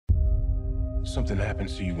Something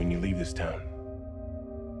happens to you when you leave this town.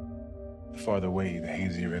 The farther away, the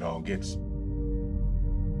hazier it all gets.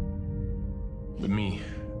 But me,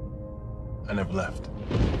 I never left.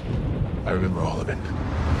 I remember all of it.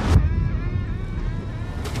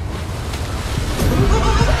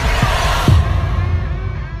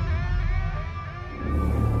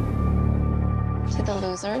 To the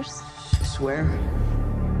losers? I swear,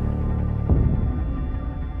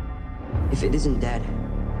 if it isn't dead,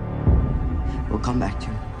 we'll come back to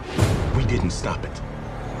it. We didn't stop it.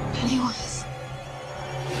 Pennywise.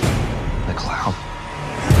 The clown.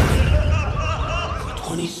 For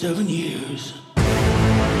 27 years,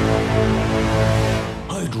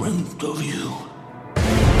 I dreamt of you.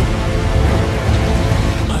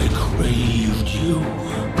 I craved you.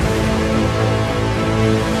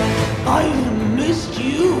 I missed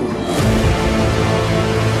you.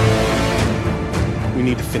 We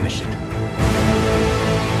need to finish it.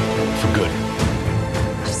 For good.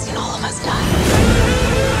 I've seen all of us die.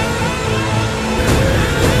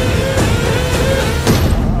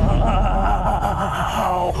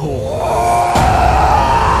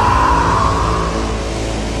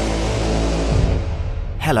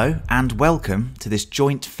 Hello and welcome to this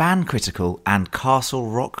joint fan critical and Castle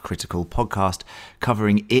Rock critical podcast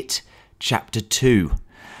covering It Chapter 2.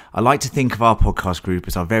 I like to think of our podcast group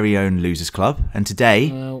as our very own Losers Club, and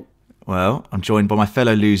today, well, I'm joined by my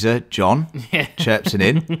fellow loser, John, chirping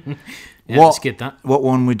in. Yeah, that's good, that. What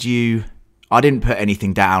one would you... I didn't put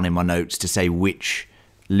anything down in my notes to say which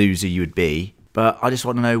loser you would be, but I just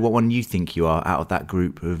want to know what one you think you are out of that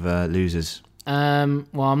group of losers. Well,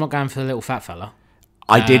 I'm not going for the little fat fella.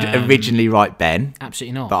 I did originally write Ben.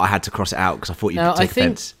 Absolutely not. But I had to cross it out because I thought you'd take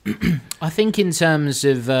offence. I think in terms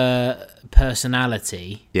of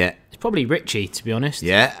personality, Yeah. it's probably Richie, to be honest.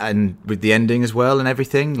 Yeah, and with the ending as well and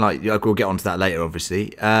everything. Like, we'll get onto that later,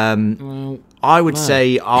 obviously. I would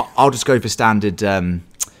say I'll just go for standard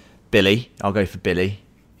Billy. I'll go for Billy,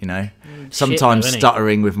 you know. Sometimes isn't he?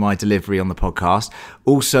 stuttering with my delivery on the podcast.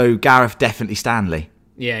 Also, Gareth, definitely Stanley.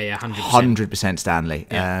 Yeah, 100%. 100% Stanley.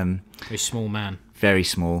 Yeah. Very small man. Very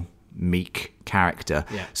small, meek character.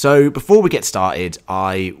 Yeah. So before we get started,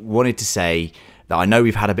 I wanted to say that I know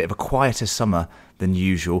we've had a bit of a quieter summer than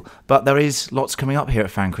usual, but there is lots coming up here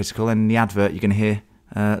at Fan Critical, and in the advert you're going to hear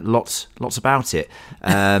lots about it.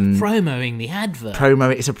 Promoing the advert.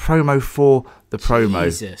 It's a promo for the promo.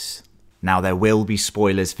 Jesus. Now, there will be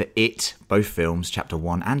spoilers for It, both films, Chapter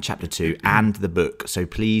 1 and Chapter 2, and the book. So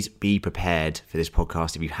please be prepared for this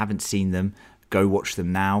podcast. If you haven't seen them, go watch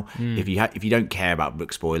them now. If you don't care about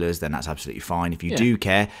book spoilers, then that's absolutely fine. If you do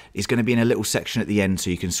care, it's going to be in a little section at the end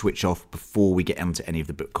so you can switch off before we get onto any of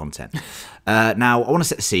the book content. Now, I want to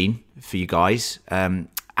set the scene for you guys.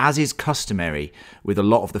 As is customary with a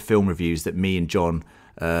lot of the film reviews that me and John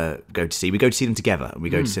go to see. We go to see them together, and we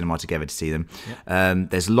go to cinema together to see them.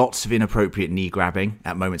 There's lots of inappropriate knee grabbing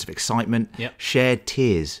at moments of excitement, shared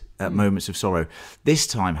tears at moments of sorrow. This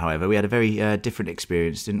time, however, we had a very different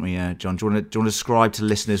experience, didn't we, John? Do you want to describe to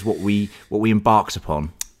listeners what we embarked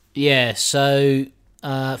upon? Yeah, so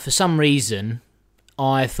for some reason,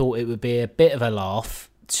 I thought it would be a bit of a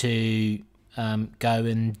laugh to go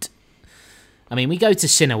and... I mean, we go to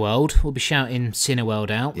Cineworld. We'll be shouting Cineworld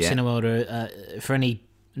out. Yeah. Cineworld, for any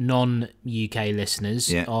non-UK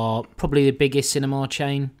listeners, are probably the biggest cinema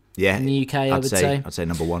chain in the UK, I would say. I'd say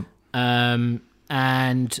number one.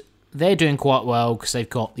 And they're doing quite well because they've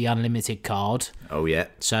got the unlimited card. Oh, yeah.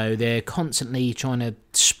 So they're constantly trying to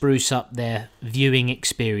spruce up their viewing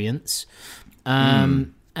experience.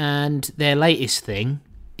 And their latest thing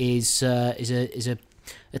is a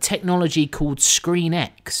technology called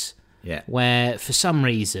ScreenX. Yeah. Where for some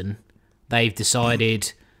reason they've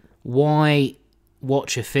decided why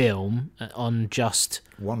watch a film on just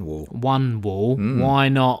One wall. Why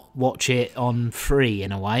not watch it on free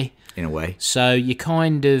in a way? So you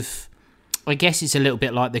kind of, I guess it's a little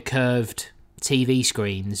bit like the curved TV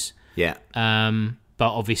screens. Yeah. But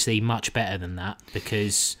obviously much better than that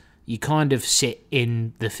because you kind of sit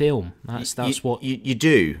in the film. That's what you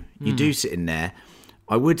do. You do sit in there.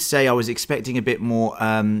 I would say I was expecting a bit more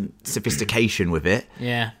sophistication with it.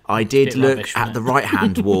 Yeah. I did bit look rubbish, at the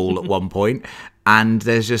right-hand wall at one point, and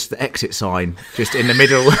there's just the exit sign just in the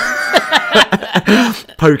middle,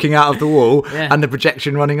 poking out of the wall, and the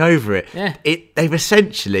projection running over it. Yeah. They've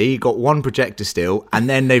essentially got one projector still, and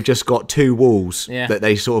then they've just got two walls that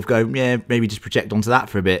they sort of go, maybe just project onto that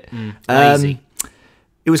for a bit. lazy.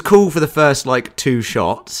 It was cool for the first, two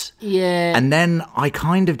shots. Yeah. And then I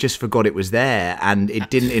kind of just forgot it was there, and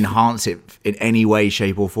it didn't enhance it in any way,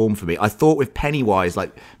 shape or form for me. I thought with Pennywise,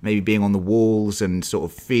 maybe being on the walls and sort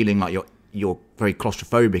of feeling like you're you're very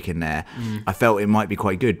claustrophobic in there, I felt it might be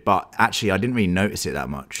quite good. But actually, I didn't really notice it that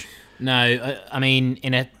much. No, I mean,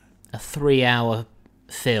 in a 3-hour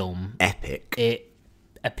film, Epic. it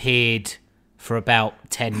appeared for about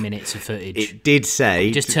 10 minutes of footage. It did say...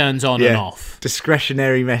 It just turns on and off.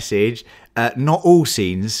 Discretionary message. Not all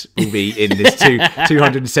scenes will be in this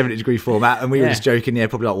 270-degree format. And we were just joking,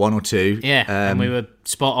 probably like 1 or 2. Yeah, and we were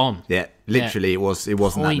spot on. Yeah, literally, it wasn't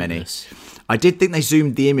Pointless. that many. I did think they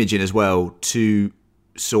zoomed the image in as well to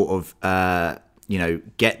sort of...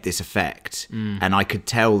 get this effect, and I could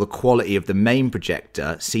tell the quality of the main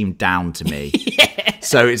projector seemed down to me.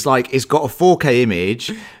 So it's like it's got a 4K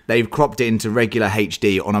image, they've cropped it into regular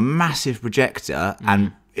HD on a massive projector,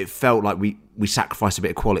 and it felt like we sacrificed a bit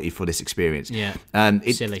of quality for this experience. Yeah,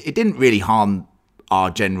 silly. It didn't really harm our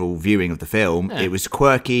general viewing of the film. No. It was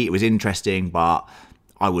quirky, it was interesting, but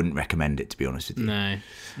I wouldn't recommend it, to be honest with you. No,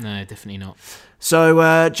 definitely not.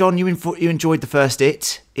 So, John, you enjoyed the first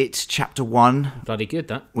It's Chapter 1. Bloody good,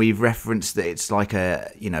 that. We've referenced that it's like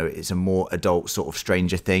it's a more adult sort of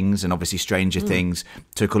Stranger Things, and obviously Stranger Things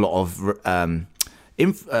took a lot of,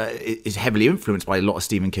 is heavily influenced by a lot of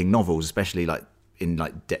Stephen King novels, especially like in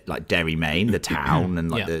like Derry, Maine, the town, and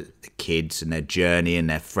like the kids and their journey and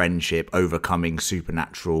their friendship, overcoming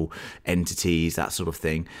supernatural entities, that sort of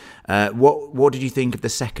thing. What did you think of the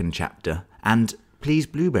second chapter? And please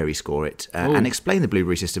Blueberry score it and explain the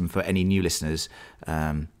Blueberry system for any new listeners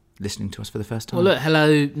listening to us for the first time. Well, look,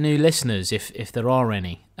 hello, new listeners, if there are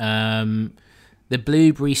any. The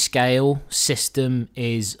Blueberry scale system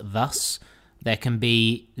is thus: there can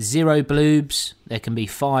be 0 bloobs, there can be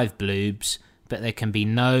 5 bloobs, but there can be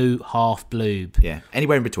no half bloob. Yeah,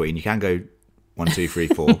 anywhere in between. You can go 1, 2, 3,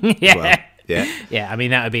 4 as well. Yeah, I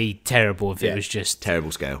mean, that would be terrible if it was just...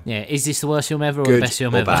 Terrible scale. Yeah, is this the worst film ever or Good the best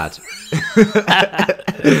film or ever? bad?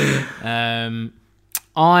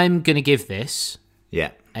 I'm going to give this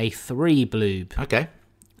Yeah. a 3 bloob. Okay.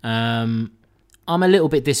 I'm a little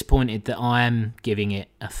bit disappointed that I am giving it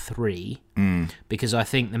a 3 because I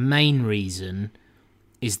think the main reason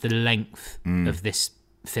is the length of this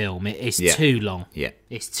film. It's too long. Yeah.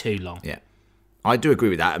 It's too long. Yeah. I do agree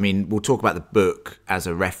with that. I mean, we'll talk about the book as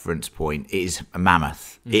a reference point. It is a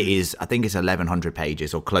mammoth. It is, I think it's 1,100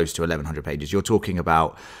 pages or close to 1,100 pages. You're talking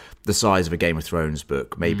about the size of a Game of Thrones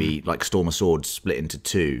book, maybe like Storm of Swords split into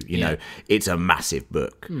 2. You know, it's a massive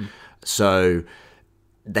book. So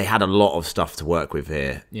they had a lot of stuff to work with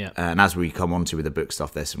here. Yeah. And as we come on to with the book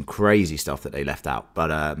stuff, there's some crazy stuff that they left out.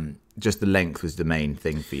 But just the length was the main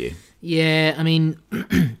thing for you. Yeah, I mean,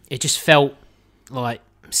 it just felt like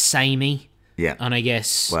samey. Yeah. And I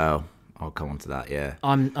guess... Well, I'll come on to that, yeah.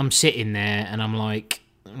 I'm sitting there and I'm like,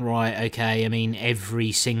 right, okay, I mean,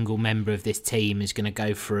 every single member of this team is going to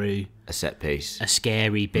go through... A set piece. A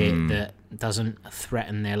scary bit that doesn't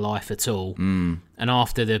threaten their life at all. And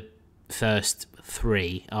after the first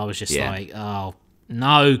 3, I was just like, oh,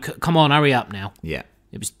 no, come on, hurry up now. Yeah.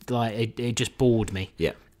 It was like, it just bored me.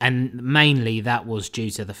 Yeah. And mainly that was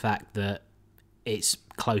due to the fact that it's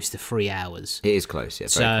close to 3 hours. It is close, yeah.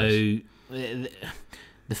 Very close.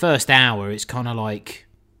 The first hour, it's kind of like,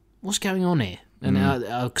 what's going on here? And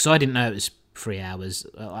because I didn't know it was 3 hours,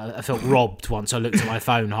 I felt robbed once I looked at my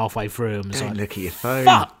phone halfway through and was like, look at your phone.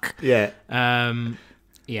 Fuck! Yeah.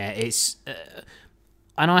 It's...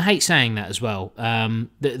 and I hate saying that as well.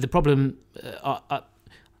 The problem...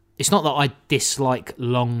 it's not that I dislike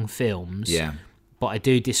long films. Yeah. But I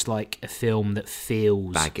do dislike a film that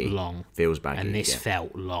feels baggy. Long. Feels baggy. And this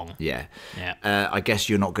felt long. Yeah. Yeah. I guess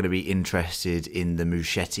you're not going to be interested in the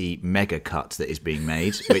Muschietti mega cut that is being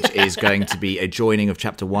made, which is going to be a joining of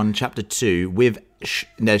Chapter 1, Chapter 2, with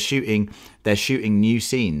they're shooting new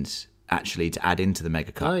scenes actually to add into the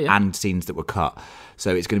mega cut and scenes that were cut.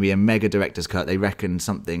 So it's going to be a mega director's cut. They reckon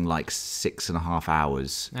something like 6.5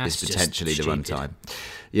 hours is potentially the runtime.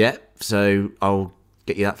 Yeah. So I'll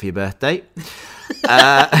get you that for your birthday.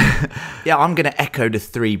 I'm going to echo the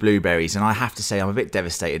 3 blueberries, and I have to say I'm a bit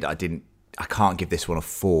devastated that I can't give this one a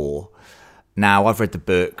 4. Now, I've read the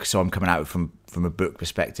book, so I'm coming out from a book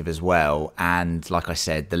perspective as well, and like I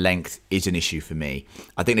said, the length is an issue for me.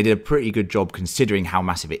 I think they did a pretty good job considering how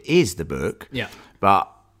massive it is, the book. Yeah.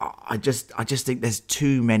 But I just think there's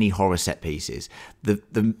too many horror set pieces.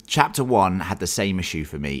 The Chapter 1 had the same issue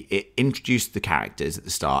for me. It introduced the characters at the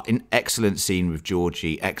start. An excellent scene with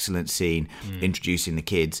Georgie, excellent scene introducing the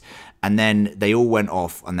kids. And then they all went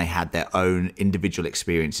off and they had their own individual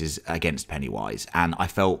experiences against Pennywise. And I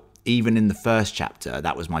felt, even in the first chapter,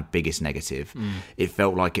 that was my biggest negative. It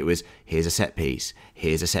felt like it was, here's a set piece,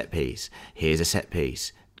 here's a set piece, here's a set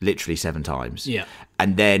piece, literally 7 times. Yeah.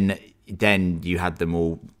 And then then you had them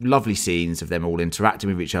all, lovely scenes of them all interacting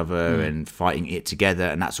with each other and fighting it together,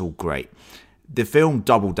 and that's all great. The film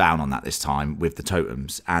doubled down on that this time with the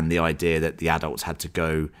totems and the idea that the adults had to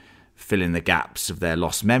go fill in the gaps of their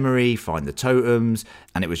lost memory, find the totems,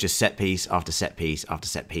 and it was just set piece after set piece after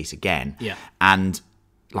set piece again. Yeah. And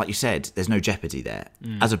like you said, there's no jeopardy there.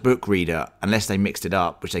 As a book reader, unless they mixed it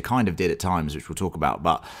up, which they kind of did at times, which we'll talk about,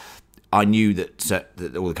 but I knew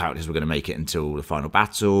that all the characters were going to make it until the final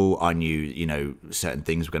battle. I knew, certain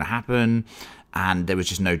things were going to happen, and there was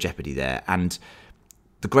just no jeopardy there. And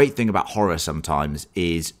the great thing about horror sometimes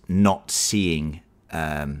is not seeing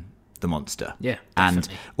the monster. Yeah, and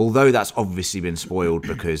definitely. although that's obviously been spoiled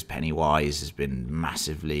because Pennywise has been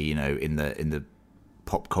massively, in the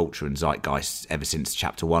pop culture and zeitgeist ever since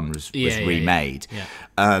Chapter 1 was remade.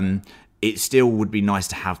 Yeah. It still would be nice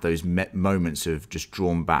to have those moments of just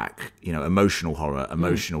drawn back, emotional horror,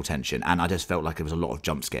 emotional tension. And I just felt like there was a lot of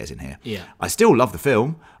jump scares in here. Yeah. I still love the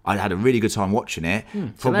film. I had a really good time watching it.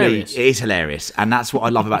 hilarious. It is hilarious. And that's what I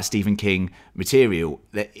love about Stephen King material.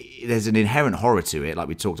 There's an inherent horror to it, like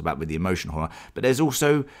we talked about with the emotional horror. But there's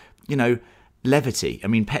also, levity. I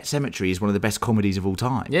mean, Pet Sematary is one of the best comedies of all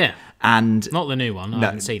time. Yeah. And Not the new one. I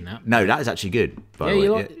haven't seen that. no, that is actually good. By Yeah, the way.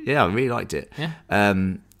 you like- Yeah, I really liked it. Yeah.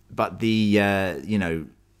 But the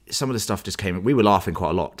some of the stuff just came. We were laughing quite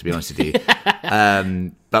a lot, to be honest with you.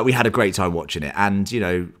 But we had a great time watching it, and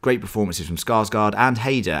great performances from Skarsgård and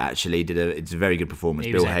Hader. Actually, it's a very good performance.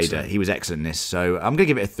 He Bill was Hader, excellent. he was excellent in this. So I'm gonna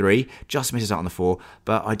give it a 3. Just misses out on the 4,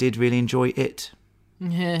 but I did really enjoy it.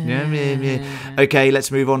 Yeah. Okay,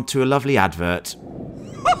 let's move on to a lovely advert.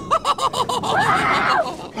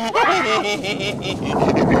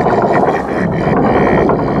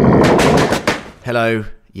 Hello.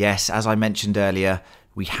 Yes, as I mentioned earlier,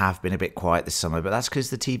 we have been a bit quiet this summer, but that's because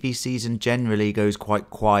the TV season generally goes quite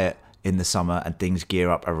quiet in the summer and things gear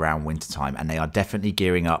up around wintertime, and they are definitely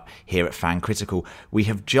gearing up here at Fan Critical. We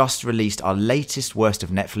have just released our latest Worst of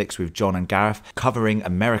Netflix with John and Gareth, covering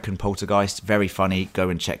American Poltergeist. Very funny. Go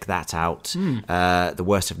and check that out. The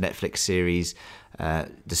Worst of Netflix series.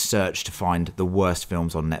 The search to find the worst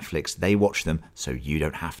films on Netflix. They watch them, so you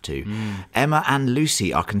don't have to. Emma and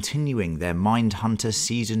Lucy are continuing their Mindhunter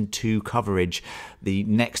Season 2 coverage. The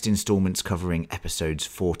next installments covering episodes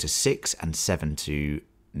 4 to 6 and 7 to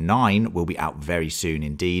 9 will be out very soon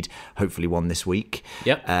indeed. Hopefully one this week.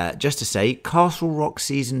 Yep. Just to say, Castle Rock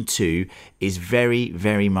Season 2 is very,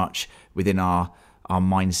 very much within our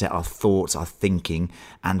mindset, our thoughts, our thinking,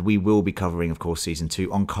 and we will be covering, of course, Season 2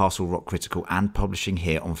 on Castle Rock Critical and publishing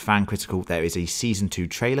here on Fan Critical. There is a Season 2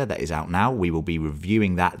 trailer that is out now. We will be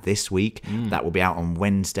reviewing that this week. That will be out on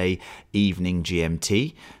Wednesday evening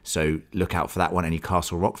GMT, so look out for that one, any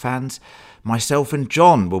Castle Rock fans. Myself and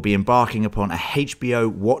John will be embarking upon a HBO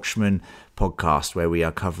Watchmen podcast where we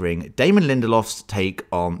are covering Damon Lindelof's take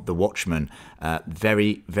on The Watchmen.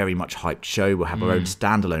 Very, very much hyped show. We'll have our own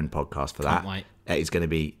standalone podcast for that. Can't wait. It is going to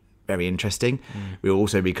be very interesting. We'll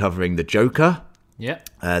also be covering The Joker, Yep.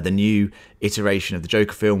 the new iteration of the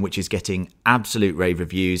Joker film, which is getting absolute rave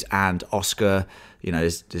reviews and Oscar.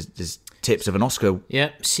 There's tips of an Oscar.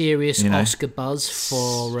 Yep. Serious Oscar buzz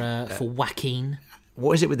for Joaquin.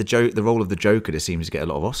 What is it with the role of the Joker that seems to get a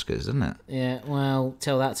lot of Oscars, doesn't it? Yeah. Well,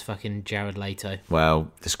 tell that to fucking Jared Leto. Well,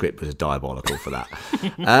 the script was diabolical for that.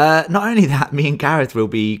 Not only that, me and Gareth will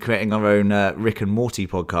be creating our own Rick and Morty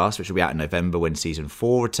podcast, which will be out in November when Season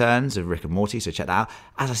 4 returns of Rick and Morty, so check that out.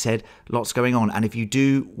 As I said, lots going on. And if you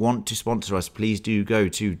do want to sponsor us, please do go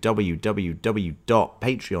to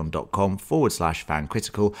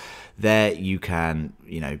www.patreon.com/fancritical. There you can,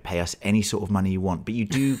 pay us any sort of money you want, but you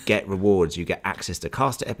do get rewards. You get access to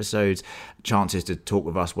caster episodes, chances to talk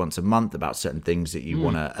with us once a month about certain things that you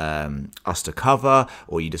want us to cover,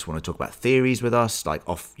 or you just want to talk about theories with us, like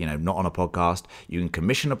off, not on a podcast. You can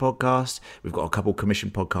commission a podcast. We've got a couple commission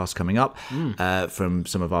podcasts coming up from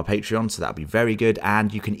some of our Patreons, so that'll be very good.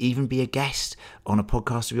 And you can even be a guest on a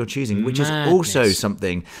podcast of your choosing, which is also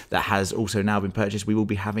something that has also now been purchased. We will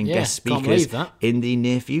be having guest can't speakers believe that. in the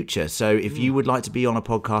near future. So if you would like to be on a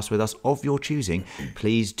podcast with us of your choosing,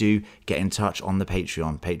 please do get in touch on the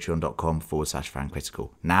Patreon, patreon.com/fancritical.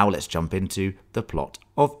 Now let's jump into the plot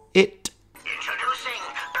of it. Introducing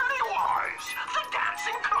Pennywise, the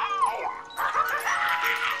dancing clown.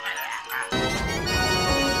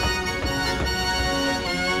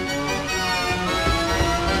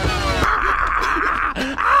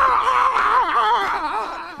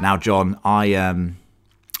 Now, John, I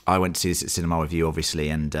went to see this at cinema with you, obviously,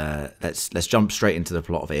 and let's jump straight into the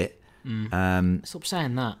plot of it. Stop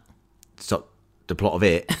saying that. Stop the plot of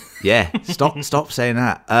it. Yeah, stop saying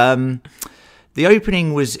that. The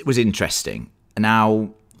opening was interesting. Now,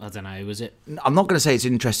 I don't know, was it? I'm not going to say it's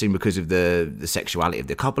interesting because of the sexuality of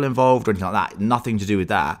the couple involved or anything like that. Nothing to do with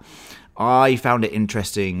that. I found it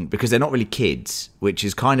interesting because they're not really kids, which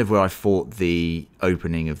is kind of where I thought the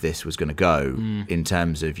opening of this was going to go in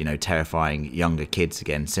terms of, terrifying younger kids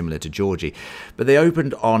again, similar to Georgie. But they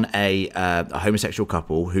opened on a homosexual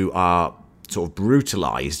couple who are sort of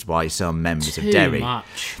brutalized by some members of Derry. Too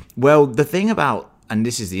much. Well, the thing about, and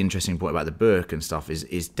this is the interesting point about the book and stuff,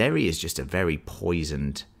 is Derry is just a very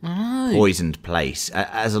poisoned place,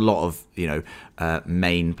 as a lot of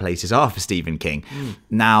main places are for Stephen King.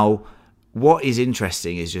 Now, what is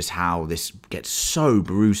interesting is just how this gets so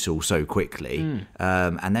brutal so quickly,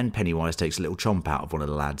 and then Pennywise takes a little chomp out of one of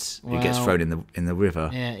the lads who gets thrown in the river.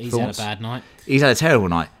 Yeah, he's Thoughts? had a bad night. He's had a terrible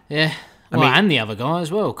night. Yeah. Well, and the other guy as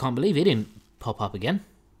well. Can't believe he didn't pop up again.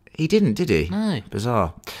 He didn't, did he? No.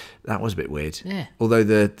 Bizarre. That was a bit weird. Yeah. Although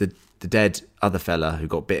the dead other fella who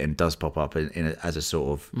got bitten does pop up as a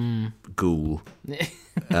sort of ghoul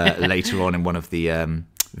later on in one of the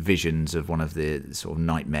visions of one of the sort of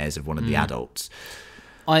nightmares of one of the adults.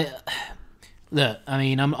 I'm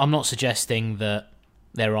not suggesting that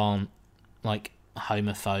there aren't like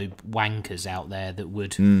homophobe wankers out there that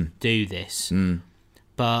would do this,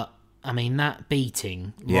 but I mean that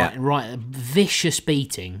beating, right, a vicious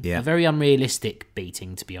beating, a very unrealistic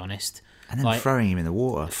beating, to be honest. And then throwing him in the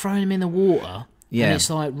water. Yeah. And it's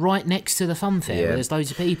like right next to the funfair where there's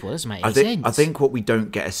loads of people. It doesn't make any sense. I think what we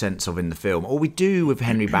don't get a sense of in the film, or we do with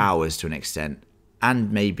Henry Bowers to an extent,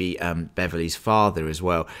 and maybe Beverly's father as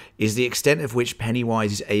well, is the extent of which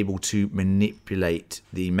Pennywise is able to manipulate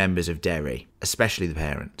the members of Derry, especially the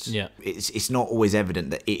parents. Yeah. It's not always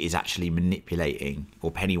evident that it is actually manipulating,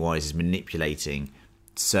 or Pennywise is manipulating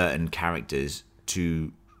certain characters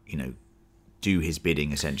to, do his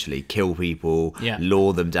bidding, essentially. Kill people,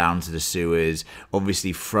 lure them down to the sewers.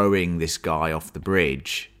 Obviously, throwing this guy off the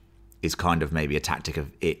bridge is kind of maybe a tactic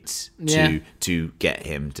of it to get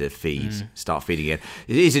him to start feeding again.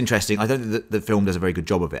 It is interesting. I don't think that the film does a very good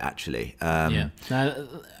job of it, actually. No,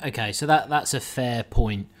 okay, so that's a fair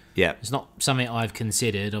point. Yeah. It's not something I've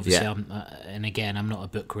considered. Obviously, I'm not a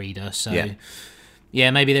book reader, so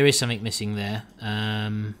maybe there is something missing there.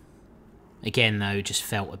 Again, though, it just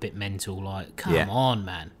felt a bit mental. Like, come on,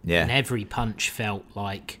 man. Yeah. And every punch felt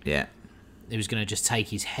like it was going to just take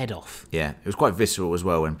his head off. Yeah. It was quite visceral as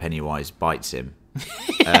well when Pennywise bites him.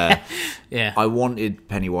 Yeah. I wanted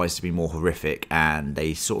Pennywise to be more horrific, and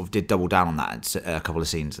they sort of did double down on that a couple of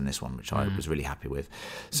scenes in this one, which I was really happy with.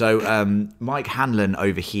 So Mike Hanlon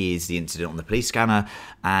overhears the incident on the police scanner,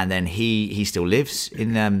 and then he still lives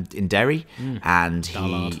in Derry, and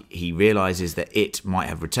he realizes that it might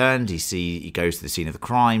have returned. He goes to the scene of the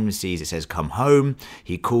crime, sees it says "come home."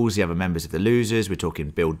 He calls the other members of the Losers. We're talking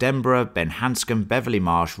Bill Denborough, Ben Hanscom, Beverly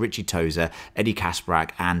Marsh, Richie Tozer, Eddie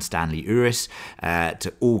Kasprak, and Stanley Uris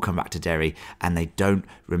to all come back to Derry, and they don't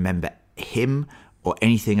remember him or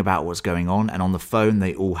anything about what's going on. And on the phone,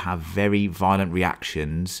 they all have very violent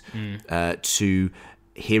reactions to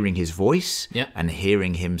hearing his voice and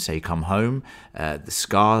hearing him say "come home." The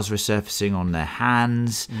scars resurfacing on their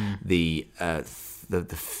hands, the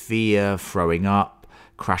fear, throwing up,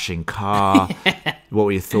 crashing car. What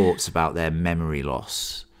were your thoughts about their memory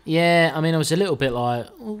loss? Yeah, I mean, I was a little bit like,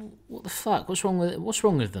 oh, what the fuck? What's wrong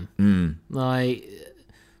with them? Like,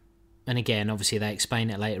 and again, obviously they explain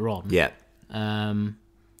it later on. Yeah.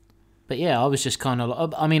 But yeah, I was just kind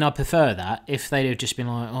of. I mean, I prefer that if they'd have just been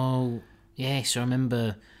like, oh, yes, I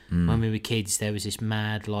remember when we were kids, there was this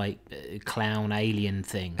mad like clown alien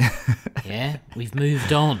thing. Yeah, we've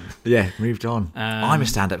moved on. Yeah, moved on. I'm a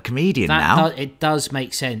stand-up comedian now. It does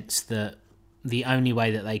make sense that the only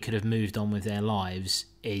way that they could have moved on with their lives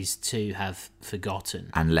is to have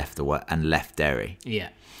forgotten and left Derry. Yeah.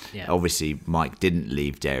 Obviously, Mike didn't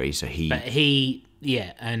leave Derry, so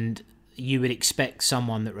and you would expect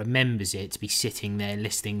someone that remembers it to be sitting there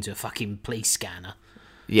listening to a fucking police scanner.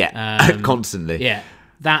 Yeah, constantly. Yeah,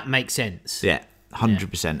 that makes sense. Yeah.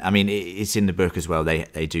 100%. I mean, it's in the book as well.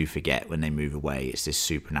 They do forget when they move away. It's this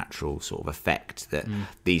supernatural sort of effect that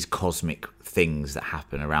these cosmic things that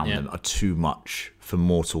happen around them are too much for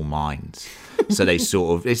mortal minds. So they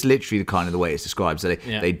sort of, it's literally the kind of the way it's described. So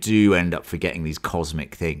they do end up forgetting these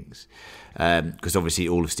cosmic things. Because obviously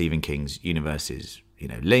all of Stephen King's universe is,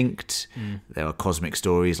 linked. There are cosmic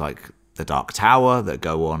stories like The Dark Tower that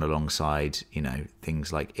go on alongside,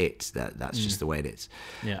 things like it. That's just the way it is.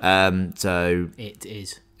 Yeah. So it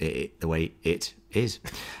is the way it is.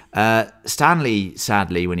 Stanley,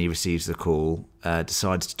 sadly, when he receives the call,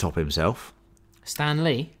 decides to top himself. Stan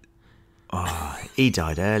Lee? Oh, he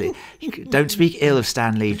died early. Don't speak ill of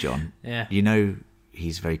Stan Lee, John. Yeah.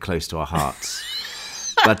 He's very close to our hearts.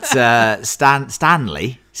 But Stan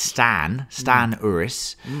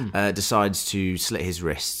Uris decides to slit his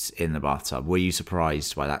wrists in the bathtub. Were you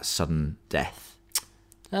surprised by that sudden death?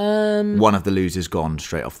 One of the losers gone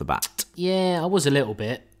straight off the bat. Yeah, I was a little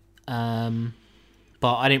bit.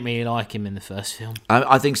 But I didn't really like him in the first film.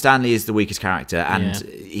 I think Stanley is the weakest character, and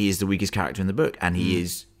he is the weakest character in the book, and he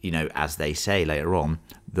is, as they say later on,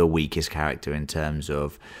 the weakest character in terms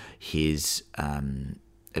of his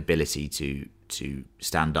ability to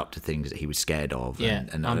stand up to things that he was scared of. Yeah,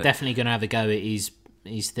 and I'm definitely going to have a go at his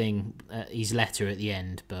letter at the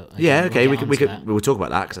end. But we'll talk about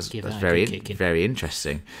that because that's very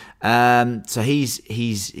interesting. So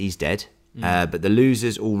he's dead. But the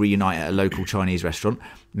losers all reunite at a local Chinese restaurant.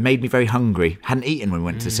 Made me very hungry. Hadn't eaten when we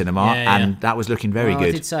went to the cinema, and that was looking very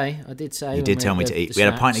good. I did say. You did tell me to eat. We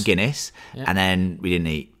had a pint of Guinness, and then we didn't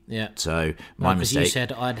eat. Yeah. So my mistake. You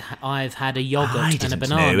said I've had a yogurt and a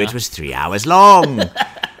banana. No, it was 3 hours long.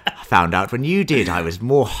 I found out when you did. I was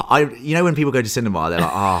more. When people go to cinema, they're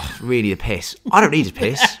like, "Oh, really a piss." I don't need a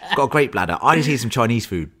piss. I've got a great bladder. I just need some Chinese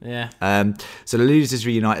food. Yeah. So the losers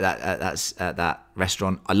reunite at that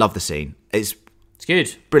restaurant. I love the scene. It's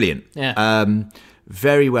good. Brilliant. Yeah.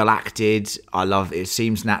 Very well acted. I love it. It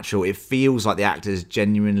seems natural. It feels like the actors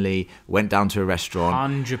genuinely went down to a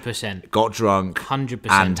restaurant, 100%, got drunk, 100%,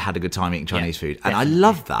 and had a good time eating Chinese food. And I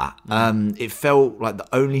love that. It felt like the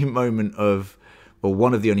only moment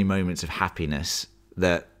one of the only moments of happiness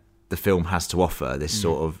that the film has to offer, this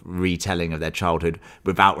sort of retelling of their childhood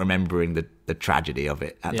without remembering the tragedy of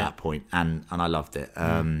it at that point. And I loved it.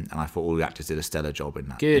 And I thought all the actors did a stellar job in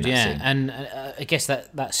that. Good, in that scene. And I guess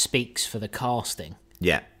that speaks for the casting.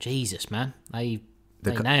 Yeah. Jesus, man. They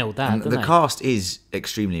nailed that, didn't the they? cast is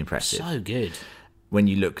extremely impressive. So good. When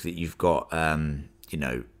you look that you've got,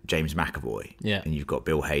 James McAvoy. Yeah. And you've got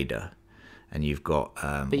Bill Hader. And you've got...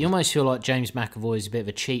 but you almost feel like James McAvoy is a bit of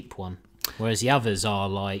a cheap one. Whereas the others are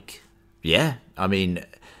like... Yeah. I mean,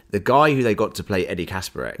 the guy who they got to play Eddie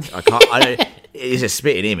Kasparek, is a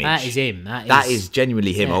spitting image. That is him. That is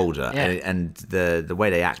genuinely him older. Yeah. And the way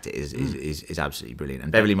they act it is absolutely brilliant.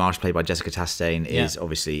 And Beverly Marsh, played by Jessica Chastain, is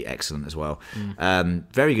obviously excellent as well.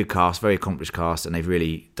 Very good cast, very accomplished cast, and they've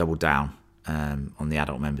really doubled down on the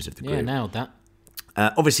adult members of the group. Yeah, nailed that.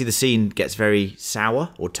 Obviously, the scene gets very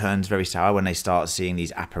sour, or turns very sour, when they start seeing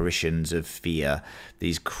these apparitions of fear,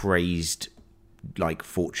 these crazed, like,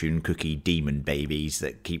 fortune cookie demon babies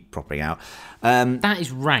that keep popping out. That is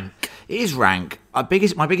rank. It is rank. My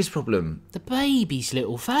biggest problem... The baby's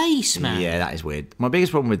little face, man. Yeah, that is weird. My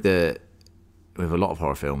biggest problem with a lot of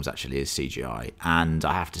horror films, actually, is CGI. And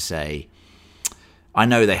I have to say, I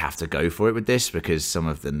know they have to go for it with this, because some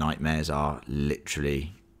of the nightmares are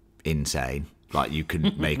literally insane. Like, you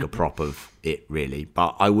can make a prop of it, really.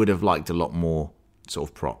 But I would have liked a lot more sort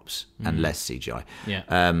of props and less CGI. Yeah.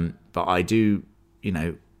 But I do,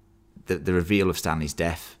 the reveal of Stanley's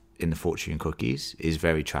death in the fortune cookies is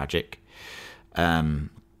very tragic. I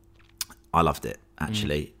loved it,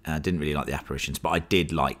 actually. I didn't really like the apparitions, but I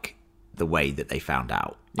did like the way that they found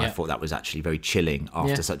out. Yeah. I thought that was actually very chilling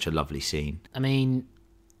after such a lovely scene. I mean,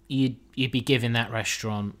 you'd be giving that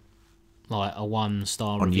restaurant like a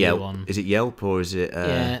 1-star review Yelp. on... Is it Yelp or is it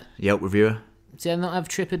Yelp reviewer? Do they not have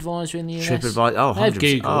TripAdvisor in the US? TripAdvisor, 100%.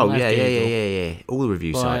 Google. Oh, yeah. All the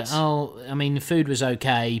review sites. I mean, the food was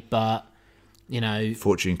okay, but,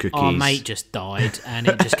 fortune cookies. Our mate just died, and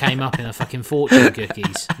it just came up in a fucking fortune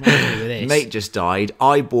cookies. I'm not happy with this. Mate just died.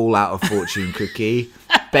 Eyeball out of fortune cookie.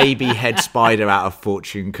 Baby head spider out of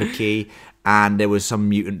fortune cookie. And there was some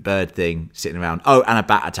mutant bird thing sitting around. Oh, and a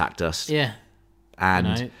bat attacked us. Yeah.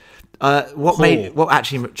 And... what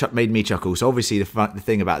actually made me chuckle, so obviously the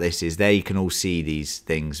thing about this is they can all see these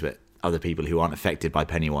things, but other people who aren't affected by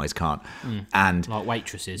Pennywise can't. And like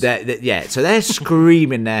waitresses. So they're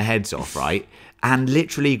screaming their heads off, right? And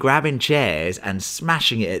literally grabbing chairs and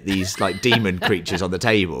smashing it at these like demon creatures on the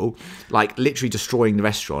table, like literally destroying the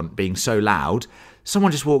restaurant, being so loud.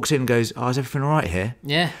 Someone just walks in and goes, "Oh, is everything all right here?"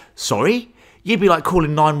 Yeah. Sorry? You'd be like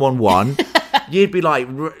calling 911. You'd be like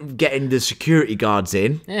getting the security guards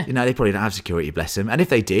in. Yeah. They probably don't have security, bless them. And if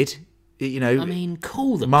they did, I mean,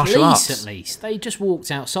 call the martial police arts. at least. They just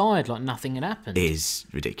walked outside like nothing had happened. It is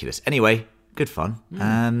ridiculous. Anyway, good fun.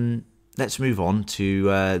 Let's move on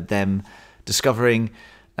to them discovering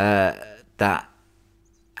that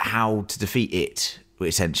how to defeat it,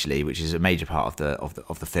 essentially, which is a major part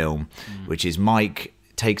of the film, which is Mike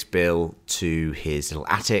takes Bill to his little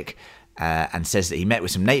attic and says that he met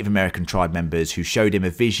with some Native American tribe members who showed him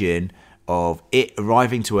a vision of it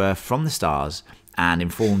arriving to Earth from the stars and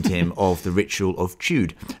informed him of the ritual of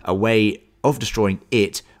Chud, a way of destroying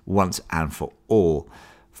it once and for all.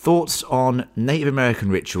 Thoughts on Native American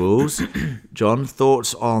rituals, John?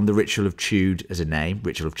 Thoughts on the ritual of Chode as a name,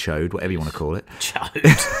 ritual of Chode, whatever you want to call it. Chode.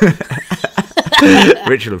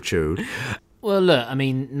 Ritual of Chode. Well, look, I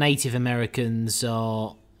mean, Native Americans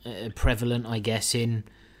are prevalent, I guess, in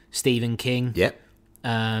Stephen King. Yep. You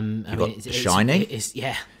got The Shining.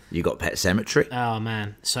 Yeah. You got Pet Sematary. Oh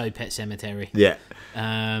man, so Pet Cemetery. Yeah.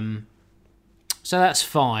 So that's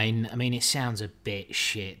fine. I mean, it sounds a bit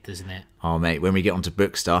shit, doesn't it? Oh mate, when we get onto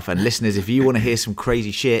book stuff, and listeners, if you want to hear some crazy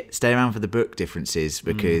shit, stay around for the book differences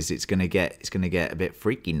because it's gonna get a bit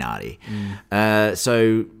freaky naughty.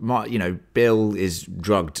 So Bill is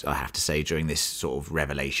drugged, I have to say, during this sort of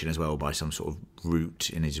revelation as well by some sort of root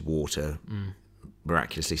in his water.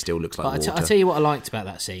 Miraculously, still looks like water. I'll tell you what I liked about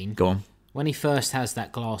that scene. Go on. When he first has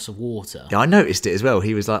that glass of water. Yeah, I noticed it as well.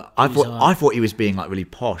 He was like, I thought he was being like really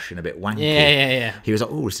posh and a bit wanky. Yeah. He was like,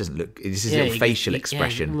 oh, this doesn't look. This is a little facial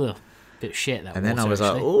expression. Yeah, bit of shit that. And then water, I was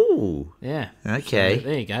actually. like, oh, yeah, okay. So,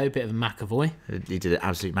 there you go, a bit of a McAvoy. He did an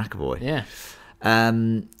absolute McAvoy. Yeah.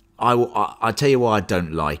 I'll tell you why I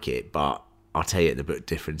don't like it, but I'll tell you the book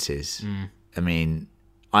differences. I mean,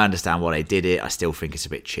 I understand why they did it. I still think it's a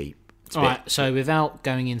bit cheap. All right. So without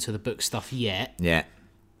going into the book stuff yet, Yeah.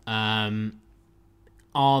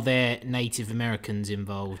 Are there Native Americans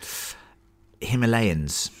involved?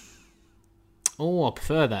 Himalayans. Oh, I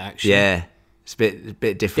prefer that actually. Yeah. It's a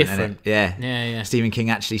bit different. Isn't it? Yeah. Yeah. Stephen King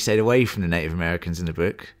actually stayed away from the Native Americans in the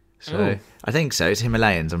book. So I think so. It's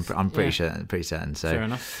Himalayans. I'm pretty certain. So Fair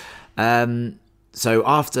enough. So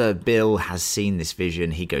after Bill has seen this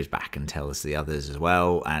vision, he goes back and tells the others as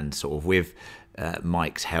well, and sort of with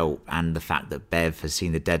Mike's help and the fact that Bev has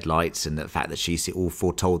seen the deadlights and the fact that she's all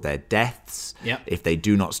foretold their deaths. Yep. If they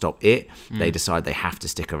do not stop it, they decide they have to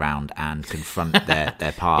stick around and confront their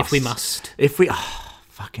past. If we must.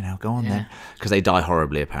 Fucking hell, go on then. Because they die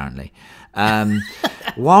horribly, apparently.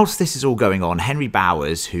 Whilst this is all going on, Henry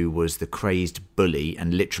Bowers, who was the crazed bully,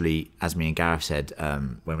 and literally, as me and Gareth said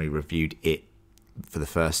when we reviewed it for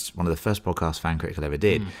one of the first podcasts Fan Critical ever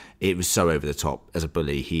did, it was so over the top as a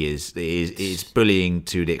bully. He is bullying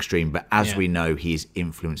to the extreme, but as we know, he is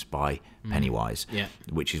influenced by Pennywise,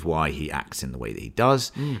 which is why he acts in the way that he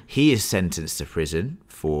does. He is sentenced to prison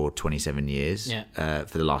for 27 years, for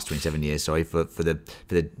the last 27 years, sorry, for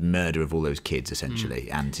the murder of all those kids,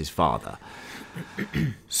 essentially, and his father.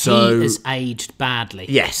 So he has aged badly.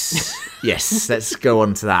 Yes, let's go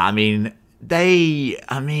on to that. I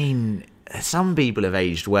mean, some people have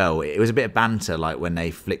aged well. It was a bit of banter, like when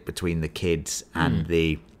they flick between the kids and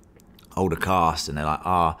the older cast, and they're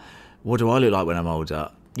like, what do I look like when I'm older?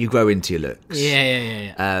 You grow into your looks.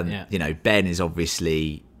 Yeah. You know, Ben is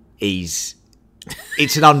obviously, it's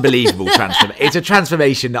an unbelievable transformation. It's a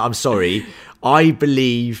transformation that, I'm sorry, I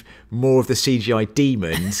believe more of the CGI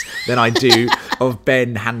demons than I do of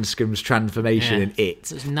Ben Hanscom's transformation in It.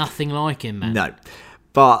 There's nothing like him, man. No.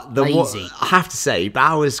 But Lazy. I have to say,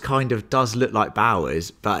 Bowers kind of does look like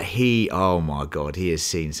Bowers, but oh my God, he has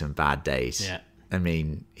seen some bad days. Yeah. I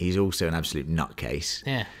mean, he's also an absolute nutcase.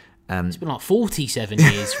 Yeah. It's been like 47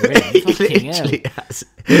 years for him. He Fucking hell. literally has.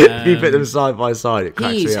 If you put them side by side, it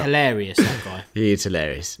cracks me He's up. hilarious, that guy. He is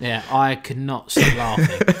hilarious. Yeah, I could not stop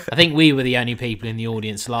laughing. I think we were the only people in the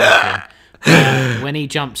audience laughing. When he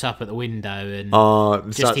jumps up at the window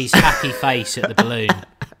and just his happy face at the balloon.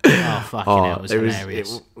 Oh, fucking hell, it was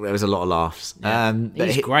hilarious. There was a lot of laughs. Yeah.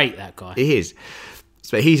 But He's great, that guy. He is.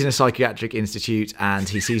 So he's in a psychiatric institute and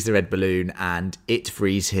he sees the red balloon and it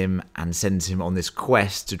frees him and sends him on this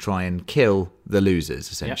quest to try and kill the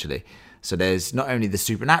losers, essentially. Yep. So there's not only the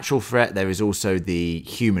supernatural threat, there is also the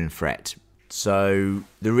human threat. So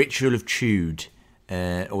the ritual of Chode,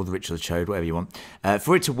 or the ritual of Chode, whatever you want.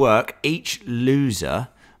 For it to work, each loser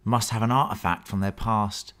must have an artifact from their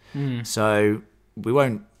past. So we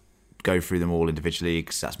won't go through them all individually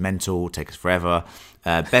because that's mental, take us forever.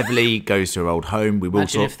 Beverly goes to her old home. We will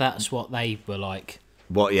Imagine if that's what they were like.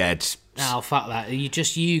 What? Yeah. Oh, fuck that.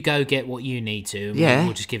 You go get what you need to. And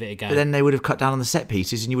we'll just give it a go. But then they would have cut down on the set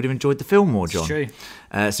pieces and you would have enjoyed the film more, John. It's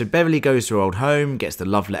true. So Beverly goes to her old home, gets the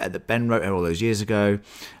love letter that Ben wrote her all those years ago.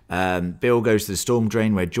 Bill goes to the storm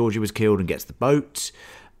drain where Georgie was killed and gets the boat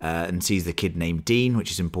and sees the kid named Dean, which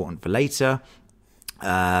is important for later.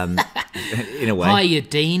 In a way. Hiya,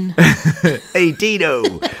 Dean. Hey,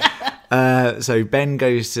 Dino. So Ben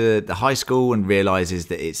goes to the high school and realises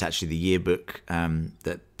that it's actually the yearbook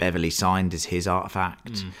that Beverly signed as his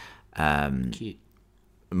artifact. Cute.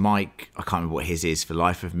 Mike, I can't remember what his is for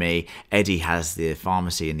life of me. Eddie has the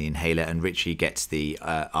pharmacy and the inhaler, and Richie gets the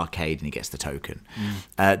arcade and he gets the token.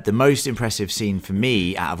 The most impressive scene for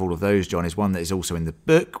me out of all of those, John, is one that is also in the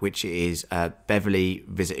book, which is Beverly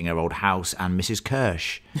visiting her old house and Mrs.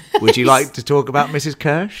 Kirsch. Would you like to talk about Mrs.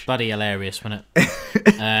 Kirsch? Bloody hilarious, wasn't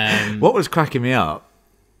it? What was cracking me up,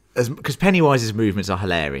 because Pennywise's movements are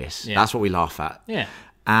hilarious. Yeah. That's what we laugh at. Yeah.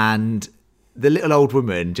 And the little old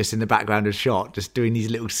woman just in the background of shot, just doing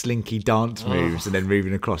these little slinky dance moves and then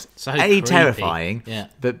moving across. So A, creepy. terrifying, Yeah.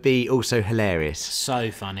 but B, also hilarious.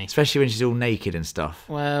 So funny. Especially when she's all naked and stuff.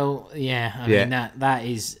 Well, yeah. I Yeah. mean, that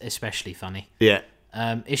is especially funny. Yeah.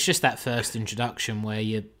 It's just that first introduction where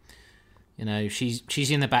you know,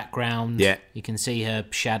 she's in the background. Yeah. You can see her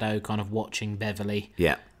shadow kind of watching Beverly.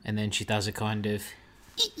 Yeah. And then she does a kind of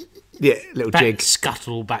Yeah, little jig.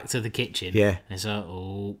 scuttle back to the kitchen. Yeah. And it's like,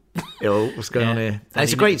 oh. What's going on here? And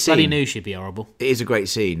it's a Bloody great scene. knew she'd be horrible. It is a great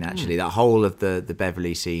scene, actually. That whole of the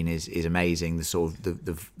Beverly scene is amazing. The sort of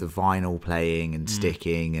the vinyl playing and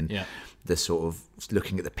sticking, and Yeah. the sort of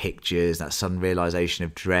looking at the pictures, that sudden realization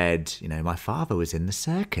of dread. You know, my father was in the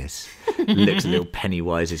circus. Looks at little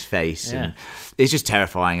Pennywise's face, and it's just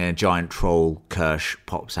terrifying. And a giant troll Kirsch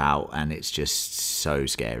pops out, and it's just so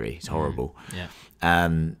scary. It's horrible. Yeah.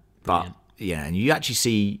 But yeah, and you actually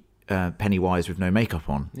see Pennywise with no makeup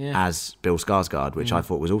on as Bill Skarsgård, which I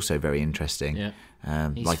thought was also very interesting.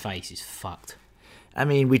 Yeah. His face is fucked. I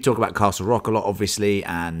mean, we talk about Castle Rock a lot, obviously,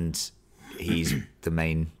 and he's the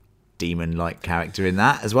main demon-like character in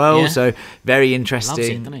that as well. Yeah. So very interesting. Loves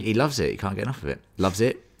it, doesn't he? He loves it. He can't get enough of it. Loves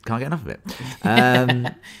it. Can't get enough of it.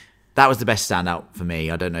 That was the best standout for me.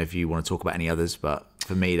 I don't know if you want to talk about any others, but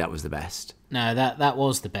for me, that was the best. No, that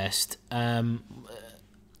was the best.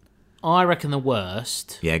 I reckon the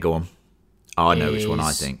worst. Yeah, go on. Oh, I know which one I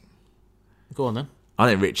Is- think. Go on then. I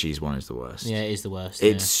think Richie's one is the worst. Yeah, it is the worst.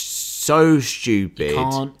 It's so stupid. You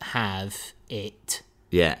can't have it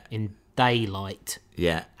Yeah, in daylight.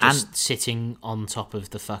 yeah. Just sitting on top of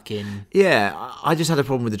the fucking. Yeah, I just had a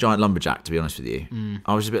problem with the giant lumberjack, to be honest with you. Mm.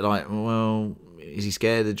 I was a bit like, well, is he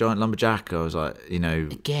scared of the giant lumberjack? I was like, you know,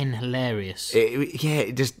 Again, hilarious.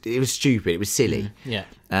 it was stupid. It was silly. Yeah.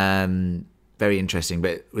 Very interesting.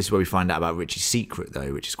 But this is where we find out about Richie's secret,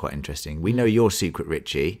 though, which is quite interesting. We know your secret,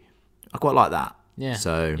 Richie. I quite like that. Yeah.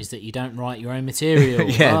 So is that you don't write your own material?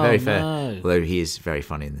 yeah, Oh, very fair. no. Although he is very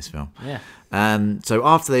funny in this film. Yeah. So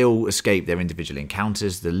after they all escape their individual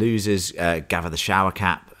encounters, the losers gather the shower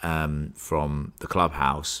cap from the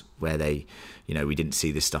clubhouse, where they, you know, we didn't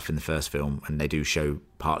see this stuff in the first film, and they do show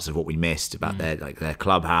parts of what we missed about their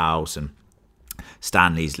clubhouse and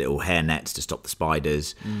Stanley's little hair nets to stop the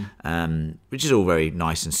spiders, which is all very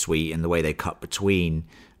nice and sweet. And the way they cut between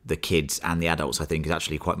the kids and the adults, I think, is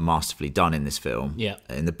actually quite masterfully done in this film. Yeah.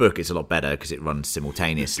 In the book, it's a lot better because it runs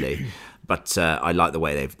simultaneously. But I like the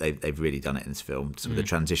way they've really done it in this film. Some of the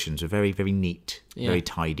transitions are very, very neat, very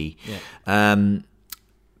tidy. Yeah.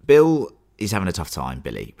 Bill is having a tough time,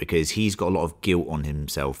 Billy, because he's got a lot of guilt on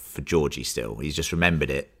himself for Georgie still. He's just remembered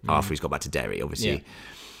it after he's got back to Derry, obviously. Yeah.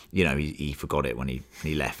 You know, he forgot it when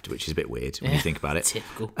he left, which is a bit weird when you think about it.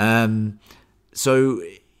 Typical. So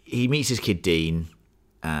he meets his kid Dean,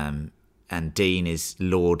 and Dean is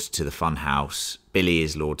lured to the funhouse. Billy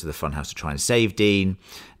is lured to the funhouse to try and save Dean.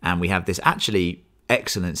 And we have this actually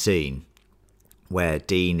excellent scene where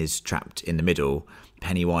Dean is trapped in the middle.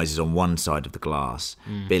 Pennywise is on one side of the glass.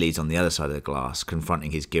 Billy's on the other side of the glass,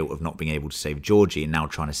 confronting his guilt of not being able to save Georgie and now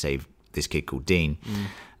trying to save this kid called Dean.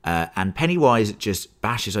 And Pennywise just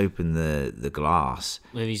bashes open the glass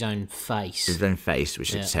With his own face. with his own face,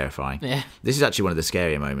 which is terrifying. Yeah. This is actually one of the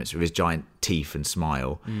scarier moments with his giant teeth and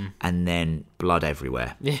smile, and then blood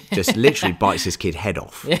everywhere. Just literally bites his kid head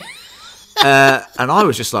off. And I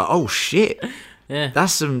was just like, oh shit. Yeah.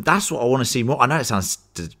 That's what I want to see more. I know it sounds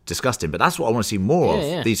disgusting, but that's what I want to see more of.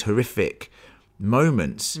 Yeah. These horrific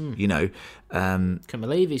moments, you know. Can't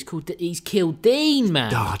believe he's killed Dean,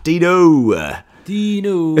 man. Dino.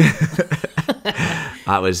 Dino.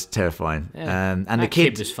 That was terrifying. And that the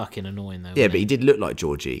kid was fucking annoying though. yeah, wasn't but he did look like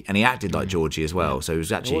Georgie, and he acted like Georgie as well. So it was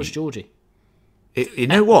he? actually. What's Georgie? You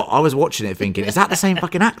know what? I was watching it thinking, is that the same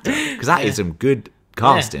fucking actor? Because that is some good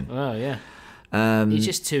casting. Yeah. Oh yeah. He's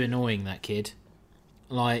just too annoying, that kid.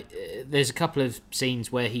 Like, there's a couple of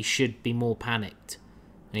scenes where he should be more panicked,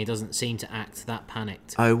 and he doesn't seem to act that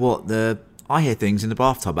panicked. Oh, what? I hear things in the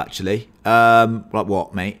bathtub, actually. Like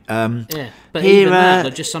what, mate? Yeah, but here, even that,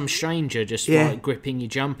 like just some stranger just like gripping your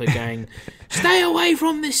jumper, going, "Stay away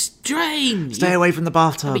from this drain! Stay away from the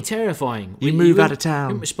bathtub. That'd be terrifying. You move out of You town.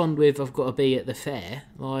 wouldn't respond with, "I've got to be at the fair."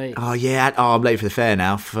 Like, Oh, yeah. Oh, I'm late for the fair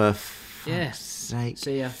now. For yeah. fuck's sake.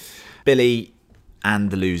 See ya. Billy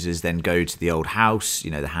and the losers then go to the old house,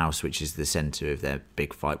 the house which is the centre of their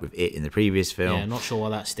big fight with it in the previous film. Yeah, not sure why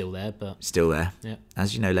that's still there, but Still there. Yeah.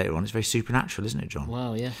 As you know later on, it's very supernatural, isn't it, John?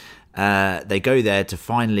 well, yeah. They go there to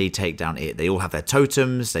finally take down it. They all have their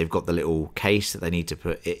totems. They've got the little case that they need to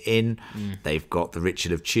put it in. They've got the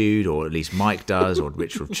Ritual of Chode, or at least Mike does, or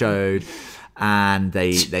Ritual of Chode. And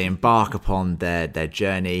they embark upon their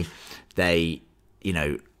journey. They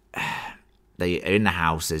are in the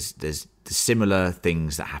house. There's similar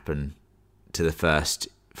things that happen to the first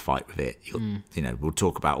fight with it. We'll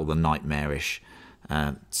talk about all the nightmarish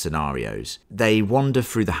scenarios. They wander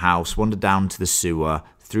through the house, wander down to the sewer,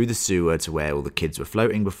 through the sewer to where all the kids were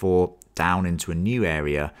floating before, down into a new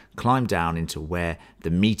area, climb down into where the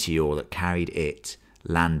meteor that carried it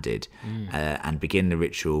landed, and begin the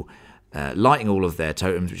ritual, lighting all of their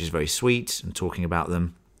totems, which is very sweet, and talking about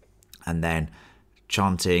them, and then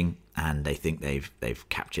chanting, and they think they've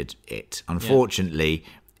captured it. Unfortunately,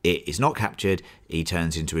 it is not captured. He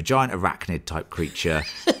turns into a giant arachnid type creature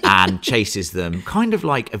and chases them, kind of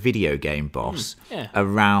like a video game boss,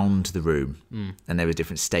 around the room. And there were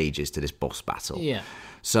different stages to this boss battle. Yeah.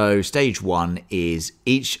 So stage 1 is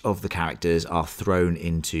each of the characters are thrown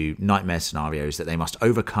into nightmare scenarios that they must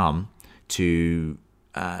overcome to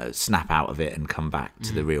snap out of it and come back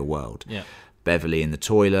to the real world. Yeah. Beverly in the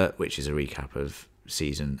toilet, which is a recap of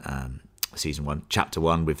season 1, chapter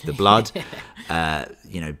 1 with the blood.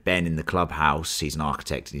 Ben in the clubhouse, he's an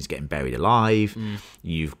architect and he's getting buried alive.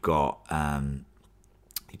 You've got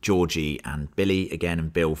Georgie and Billy again,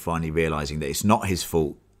 and Bill finally realizing that it's not his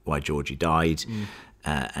fault why Georgie died.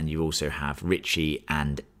 And you also have Richie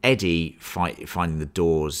and Eddie finding the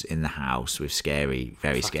doors in the house with scary,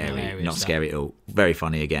 very Fucking scary, hilarious not stuff. scary at all, very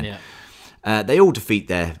funny again. Yeah. They all defeat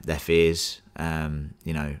their fears.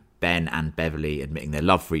 Ben and Beverly admitting their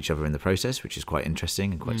love for each other in the process, which is quite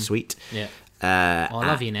interesting and quite sweet. Yeah. I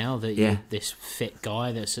love you now that you're this fit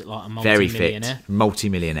guy that's like a Very multi-millionaire. fit,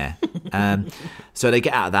 multi-millionaire. So they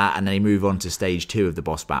get out of that and they move on to stage 2 of the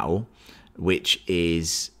boss battle, which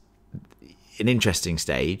is an interesting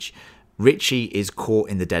stage. Richie is caught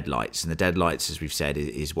in the deadlights, and the deadlights, as we've said,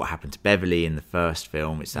 is what happened to Beverly in the first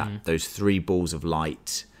film. It's that those 3 balls of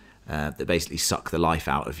light that basically suck the life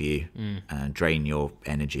out of you and drain your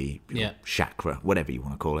energy, your chakra, whatever you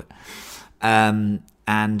want to call it. And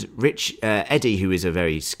Eddie, who is a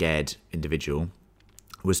very scared individual,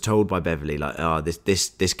 was told by Beverly, like,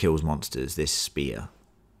 this kills monsters, this spear.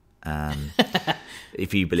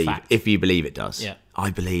 If you believe it does. Yeah.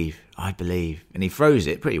 I believe. And he throws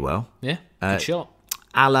it pretty well. Yeah. Good shot.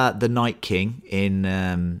 A la the Night King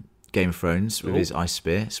in Game of Thrones with his ice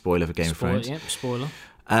spear. Spoiler for Game of Thrones. Yeah, spoiler.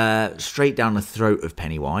 Straight down the throat of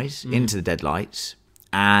Pennywise into the deadlights,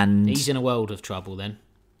 and He's in a world of trouble then.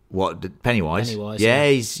 what, Pennywise? Pennywise, yeah,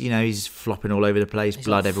 yeah. he's flopping all over the place, He's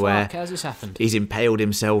blood like, everywhere. Fuck, how's this happened? He's impaled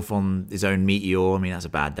himself on his own meteor. I mean, that's a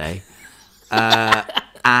bad day.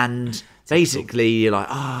 And basically, you're like,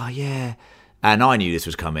 yeah. And I knew this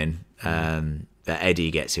was coming. That Eddie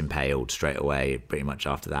gets impaled straight away, pretty much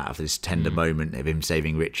after that, after this tender moment of him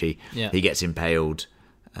saving Richie. Yeah. He gets impaled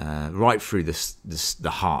right through the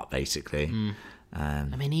heart, basically. I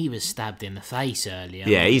mean, he was stabbed in the face earlier.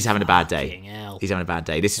 Yeah, he's having a bad Fucking day. hell. He's having a bad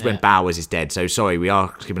day. This is when Bowers is dead. So sorry, we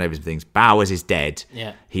are skipping over some things. Bowers is dead.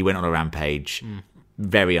 Yeah. He went on a rampage,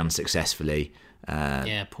 very unsuccessfully.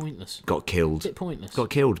 Yeah, pointless. Got killed. Bit pointless. Got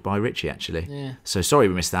killed by Richie, actually. Yeah. So sorry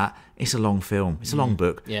we missed that. It's a long film. It's a long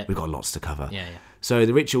book. Yeah. We've got lots to cover. Yeah. So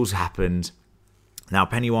the rituals happened. Now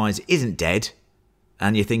Pennywise isn't dead,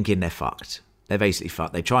 and you're thinking they're fucked. They're basically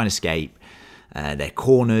fucked. They try and escape. They're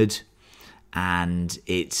cornered, and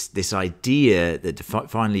it's this idea that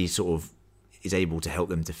finally sort of is able to help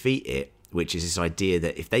them defeat it, which is this idea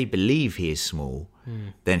that if they believe he is small,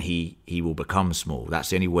 then he will become small. That's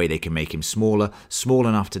the only way they can make him smaller, small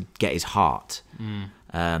enough to get his heart.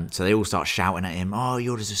 So they all start shouting at him, "Oh,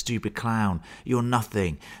 you're just a stupid clown. You're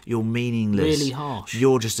nothing. You're meaningless. Really harsh.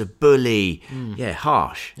 You're just a bully." Yeah,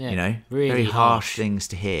 harsh. Yeah, You know, really very harsh harsh. things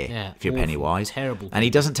to hear Yeah, if you're awful, Pennywise. terrible And he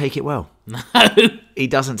doesn't take it well. No. He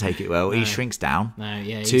doesn't take it well. He shrinks down. No,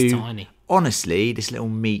 yeah, he's to, tiny. Honestly, this little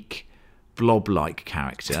meek, blob-like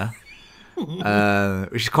character,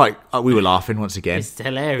 which is quite. We were laughing once again. It's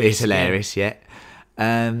hilarious. It's hilarious, yeah.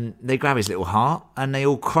 They grab his little heart and they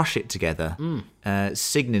all crush it together,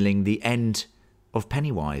 signalling the end of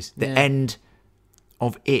Pennywise, the end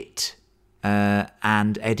of it.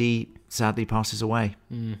 And Eddie sadly passes away.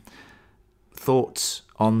 Thoughts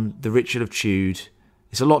on the Ritual of Chode?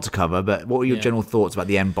 It's a lot to cover, but what were your general thoughts about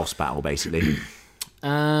the end boss battle, basically?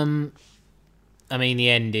 I mean, the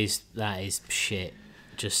end is shit.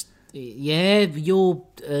 Just yeah, you're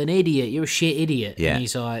an idiot. You're a shit idiot. Yeah. And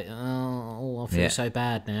he's like, oh, I feel Yeah. so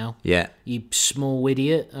bad now. Yeah. You small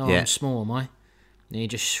idiot. Oh, Yeah. I'm small, am I? And he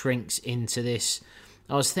just shrinks into this.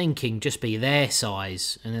 I was thinking just be their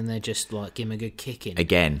size, and then they just like give him a good kicking.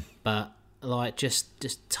 Again. But like just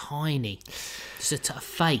tiny, just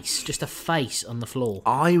a face on the floor.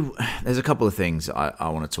 There's a couple of things I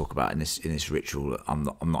want to talk about in this ritual that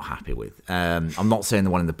I'm not happy with. I'm not saying the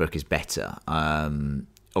one in the book is better.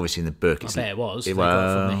 Obviously in the book, I it's bet it was. They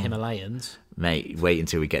got it from the Himalayans. Mate, wait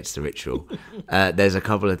until we get to the ritual. There's a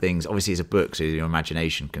couple of things. Obviously, it's a book, so your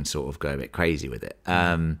imagination can sort of go a bit crazy with it.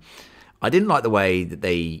 I didn't like the way that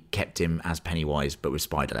they kept him as Pennywise, but with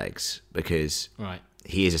spider legs, because Right.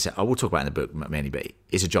 he is I will talk about it in the book mainly, but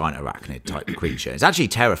he's a giant arachnid type creature. It's actually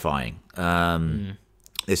terrifying.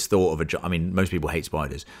 This thought of I mean, most people hate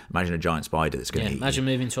spiders. Imagine a giant spider that's going Yeah. to eat you. Imagine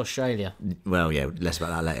moving to Australia. Well, yeah, less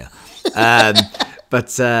about that later.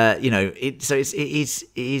 But you know, it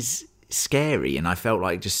is scary, and I felt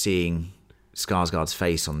like just seeing Skarsgård's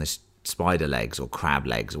face on this spider legs or crab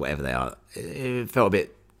legs or whatever they are. It felt a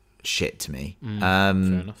bit shit to me. Fair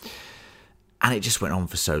enough. And it just went on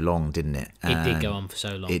for so long, didn't it? It did go on for so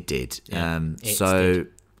long. It did. Yeah, So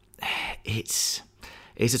it's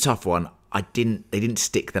a tough one. They didn't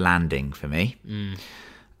stick the landing for me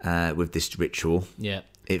with this ritual. Yeah.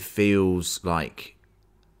 It feels like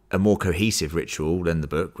a more cohesive ritual than the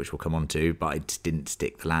book, which we'll come on to, but it didn't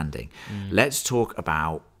stick the landing. Let's talk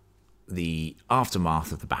about the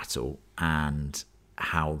aftermath of the battle and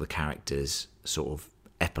how the characters' sort of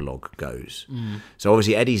epilogue goes. So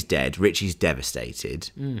obviously Eddie's dead, Richie's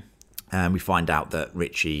devastated. And we find out that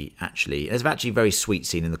Richie there's actually a very sweet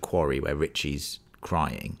scene in the quarry where Richie's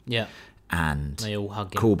crying. Yeah. And They all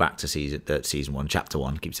hug him. call back to season 1, chapter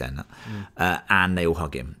 1, keep saying that. And they all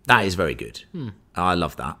hug him. That is very good. I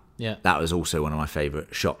love that. Yeah. That was also one of my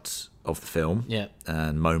favourite shots of the film. Yeah.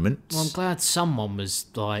 Moments. Well, I'm glad someone was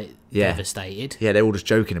like Yeah. devastated. Yeah, they're all just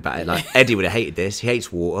joking about it. Like, Eddie would have hated this. He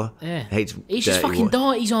hates water. Yeah. He hates He's just dirty fucking water.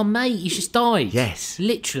 died. He's our mate. He's just died. Yes.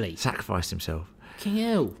 Literally. Sacrificed himself. Fucking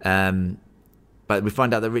hell. But we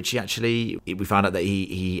find out that Richie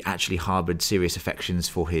he actually harboured serious affections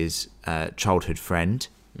for his childhood friend,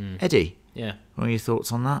 Eddie. Yeah. What are your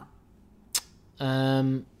thoughts on that?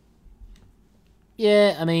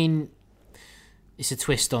 Yeah, I mean, it's a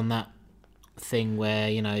twist on that thing where,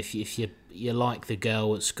 you know, if you like the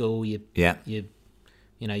girl at school, you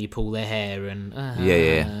pull their hair and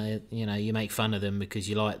you know, you make fun of them because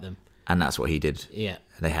you like them. And that's what he did. Yeah.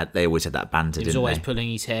 They always had that banter, He was didn't always they? pulling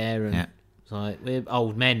his hair and Yeah. it's like, we're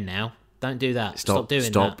old men now. Don't do that. Stop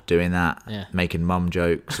doing that. doing that. Yeah. Making mum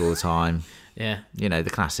jokes all the time. Yeah. You know,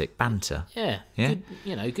 the classic banter. Yeah. Yeah.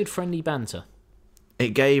 Good friendly banter. It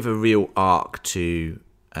gave a real arc to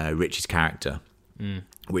Richie's character,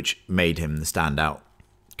 which made him the standout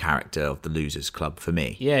character of the Losers Club for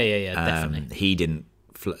me. Yeah, definitely. He didn't,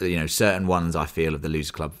 certain ones I feel of the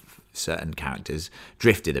Losers Club, certain characters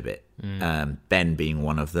drifted a bit. Ben being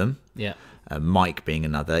one of them. Yeah. Mike being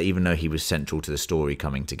another, even though he was central to the story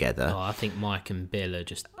coming together. Oh, I think Mike and Bill are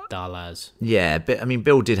just dull as. Yeah, but I mean,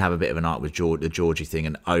 Bill did have a bit of an arc with the Georgie thing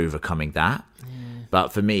and overcoming that.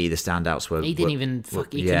 But for me, the standouts were... He didn't even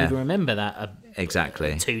couldn't even remember that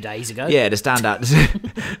exactly 2 days ago. Yeah, the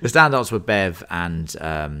standouts were Bev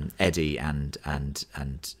and Eddie and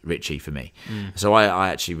Richie for me. So I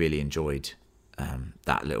actually really enjoyed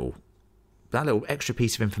that little extra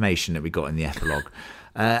piece of information that we got in the epilogue.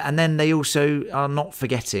 And then they also are not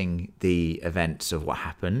forgetting the events of what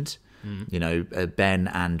happened. You know, Ben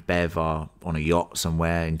and Bev are on a yacht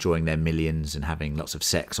somewhere, enjoying their millions and having lots of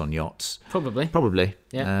sex on yachts. Probably.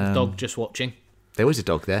 Yeah, dog just watching. There was a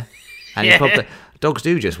dog there. And Yeah. dogs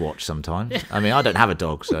do just watch sometimes. I mean, I don't have a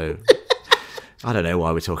dog, so I don't know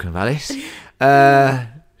why we're talking about this. I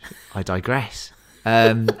digress.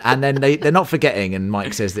 And then they're not forgetting, and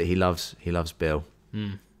Mike says that he loves Bill.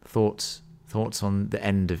 Thoughts on the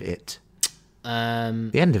end of it? The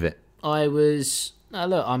end of it.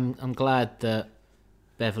 I'm glad that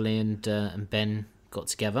Beverly and Ben got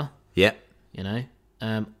together. Yeah. You know,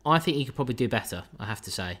 I think he could probably do better. I have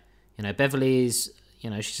to say, you know, Beverly is, you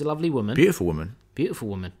know, she's a lovely woman, Beautiful woman.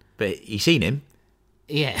 But you seen him,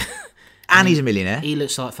 Yeah, and he's a millionaire. he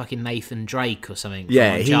looks like fucking Nathan Drake or something. from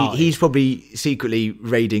Yeah, Uncharted. he's probably secretly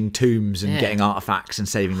raiding tombs and Yeah. getting artifacts and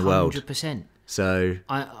saving the world. 100%. So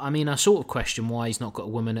I mean, I sort of question why he's not got a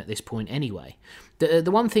woman at this point anyway. The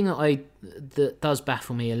one thing that does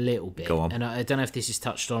baffle me a little bit, Go on. and I don't know if this is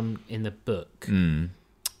touched on in the book.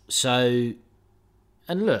 So,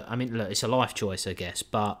 and look, it's a life choice, I guess,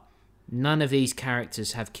 but none of these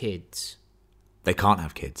characters have kids. they can't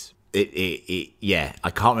have kids. Yeah, I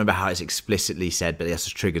can't remember how it's explicitly said, but it has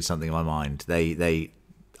triggered something in my mind. I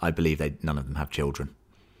believe none of them have children.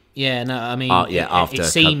 Yeah, no, I mean, after it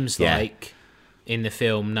seems like in the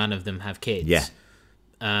film none of them have kids. Yeah.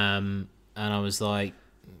 And I was like,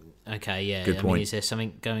 okay, yeah. Good point. Mean, is there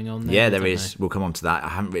something going on there? Yeah, there is. We'll come on to that. I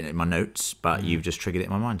haven't written it in my notes, but you've just triggered it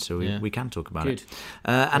in my mind, so we can talk about it.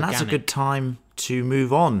 And that's a good time to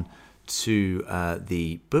move on to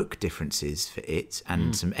the book differences for it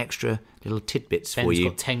and some extra little tidbits for you.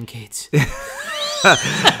 Ben's got 10 kids.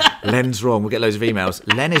 Len's wrong. We'll get loads of emails.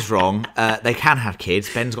 Len is wrong. They can have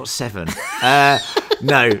kids. Ben's got 7.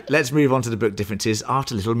 No, let's move on to the book differences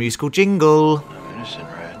after a little musical jingle. I'm innocent,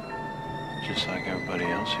 Red. Just like everybody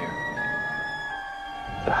else here.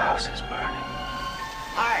 The house is burning.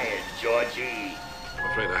 Hi, Georgie.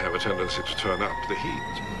 I'm afraid I have a tendency to turn up the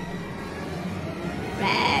heat.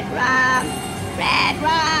 Red rum! Red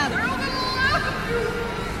rum!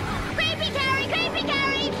 Creepy Carrie! Creepy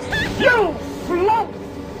Carrie! You float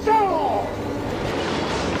soul!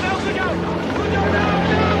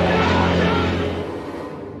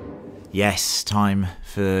 Yes, time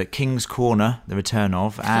for King's Corner, the return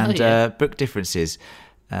of, and book differences.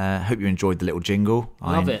 Hope you enjoyed the little jingle.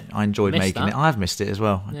 Love it. I enjoyed making it. I've missed it as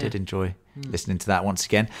well. I did enjoy listening to that once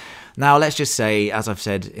again. Now, let's just say, as I've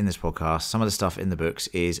said in this podcast, some of the stuff in the books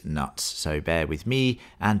is nuts. So bear with me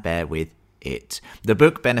and bear with it. The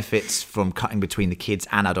book benefits from cutting between the kids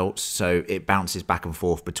and adults, so it bounces back and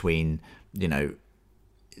forth between,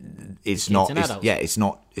 it's not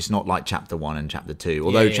like chapter 1 and chapter 2.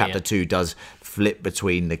 Although chapter 2 does flip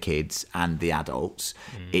between the kids and the adults,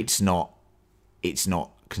 it's not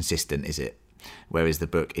consistent, is it? Whereas the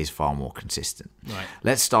book is far more consistent. Right.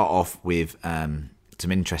 Let's start off with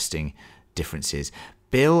some interesting differences.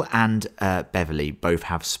 Bill and Beverly both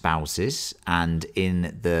have spouses, and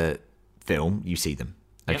in the film you see them.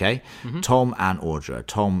 Okay. Yep. Mm-hmm. Tom and Audra.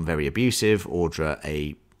 Tom very abusive. Audra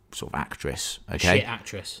a sort of actress. Okay.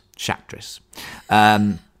 Shactress.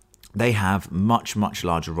 They have much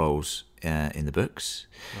larger roles in the books.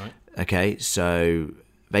 Right. Okay. So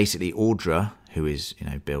basically, Audra, who is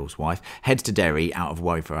Bill's wife, heads to Derry out of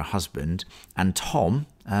worry for her husband, and Tom,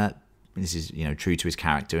 this is true to his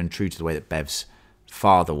character and true to the way that Bev's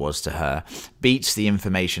father was to her, beats the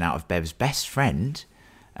information out of Bev's best friend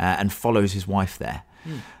and follows his wife there.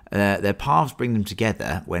 Their paths bring them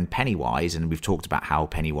together when Pennywise, and we've talked about how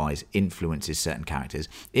Pennywise influences certain characters,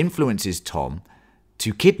 influences Tom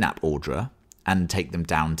to kidnap Audra and take them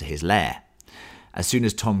down to his lair. As soon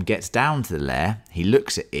as Tom gets down to the lair, he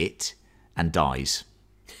looks at it and dies.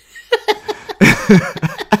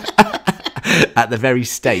 At the very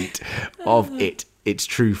state of its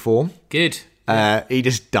true form. Good. He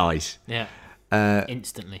just dies. Yeah.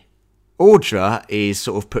 Instantly. Audra is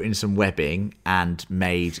sort of put in some webbing and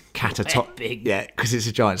made catatonic. Yeah, because it's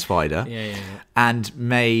a giant spider. Yeah. And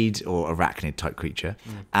made, or arachnid type creature,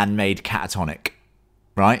 and made catatonic.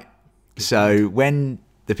 Right? So when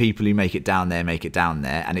the people who make it down there,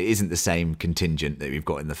 and it isn't the same contingent that we've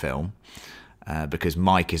got in the film, because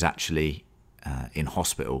Mike is actually in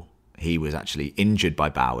hospital. He was actually injured by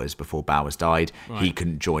Bowers before Bowers died. Right. He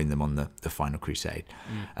couldn't join them on the final crusade.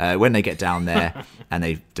 When they get down there and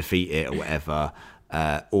they defeat it or whatever,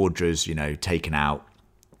 Audra's taken out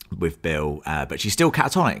with Bill, but she's still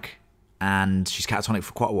catatonic, and she's catatonic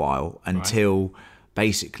for quite a while until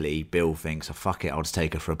basically Bill thinks, oh, fuck it, I'll just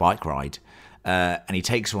take her for a bike ride. And he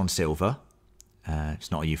takes her on Silver. It's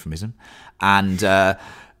not a euphemism. And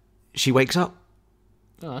she wakes up.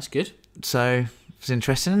 Oh, that's good. So it's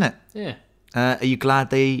interesting, isn't it? Yeah. Are you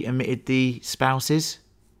glad they omitted the spouses?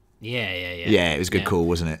 Yeah. Yeah, it was a good call,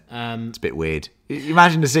 wasn't it? It's a bit weird.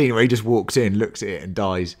 Imagine the scene where he just walks in, looks at it, and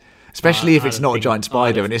dies. Especially if it's not a giant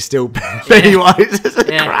spider and it's still Pennywise. It's a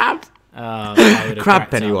crab.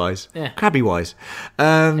 Crab Pennywise. Yeah. Crabby Wise.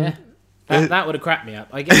 That would have cracked me up.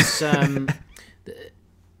 I guess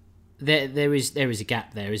there is a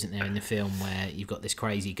gap there, isn't there, in the film where you've got this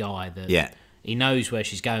crazy guy that he knows where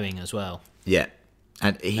she's going as well. Yeah.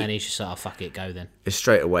 And he's just like, oh, fuck it, go then.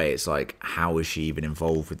 Straight away, it's like, how is she even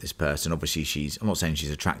involved with this person? Obviously, I'm not saying she's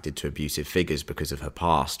attracted to abusive figures because of her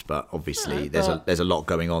past, but obviously there's a lot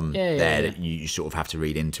going on there that you sort of have to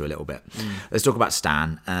read into a little bit. Let's talk about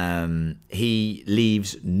Stan. He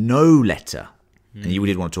leaves no letter. And you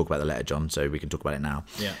did want to talk about the letter, John, so we can talk about it now.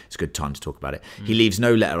 Yeah. It's a good time to talk about it. He leaves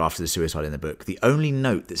no letter after the suicide in the book. The only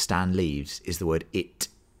note that Stan leaves is the word "it"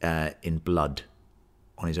 in blood,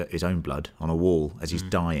 on his own blood, on a wall as he's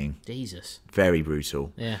dying. Jesus. Very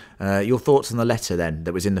brutal. Yeah. Your thoughts on the letter, then,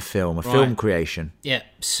 that was in the film, film creation? Yeah,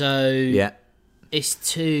 so it's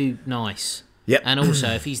too nice. Yep. And also,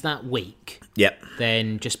 if he's that weak, Yep.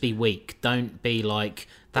 then just be weak. Don't be like,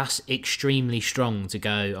 that's extremely strong to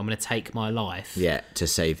go, I'm going to take my life. Yeah, to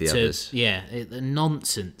save the others. Yeah,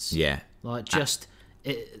 nonsense. Yeah. Like, just,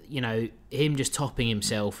 him just topping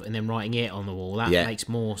himself and then writing it on the wall, that makes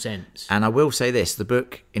more sense. And I will say this, the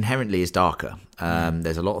book inherently is darker.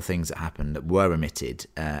 There's a lot of things that happen that were omitted,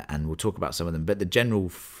 and we'll talk about some of them. But the general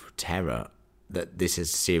terror that this has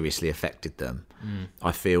seriously affected them,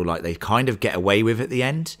 I feel like they kind of get away with at the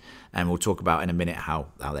end. And we'll talk about in a minute how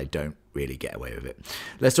they don't really get away with it.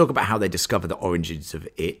 Let's talk about how they discover the origins of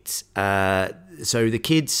it. So the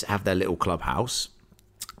kids have their little clubhouse,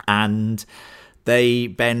 and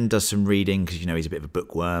Ben does some reading because he's a bit of a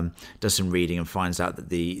bookworm. Does some reading and finds out that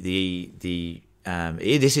this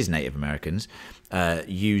is Native Americans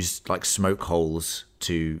use like smoke holes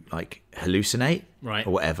to like hallucinate, right,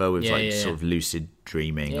 or whatever, with sort of lucid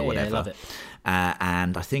dreaming or whatever. I love it.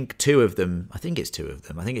 And I think two of them, I think it's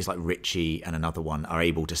like Richie and another one, are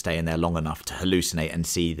able to stay in there long enough to hallucinate and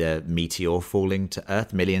see the meteor falling to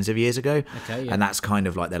Earth millions of years ago. Okay, yeah. And that's kind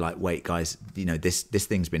of like, they're like, wait, guys, this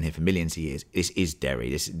thing's been here for millions of years. This is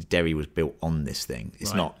Derry. Derry was built on this thing.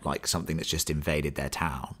 It's not like something that's just invaded their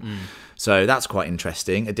town. So that's quite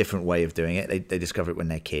interesting. A different way of doing it. They discover it when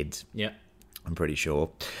they're kids. Yeah. I'm pretty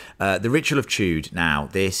sure. The Ritual of Chewd. Now,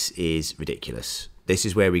 this is ridiculous. This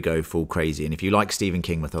is where we go full crazy. And if you like Stephen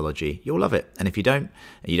King mythology, you'll love it. And if you don't,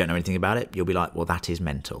 and you don't know anything about it, you'll be like, well, that is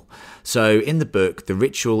mental. So in the book, the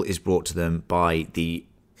ritual is brought to them by the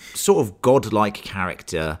sort of godlike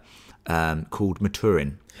character called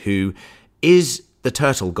Maturin, who is the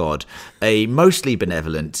turtle god, a mostly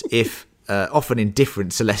benevolent, if often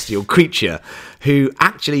indifferent celestial creature who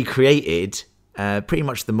actually created pretty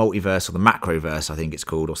much the multiverse, or the macroverse, I think it's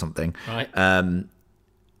called, or something. Right.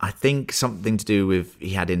 I think something to do with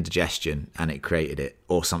he had indigestion and it created it,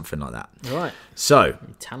 or something like that. Right. So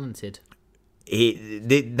talented.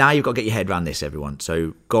 Now you've got to get your head around this, everyone.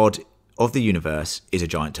 So God of the universe is a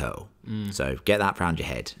giant turtle. So get that around your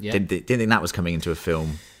head. Yeah. Didn't think that was coming into a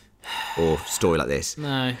film or story like this.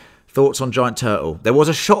 No. Thoughts on giant turtle? There was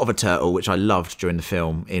a shot of a turtle which I loved during the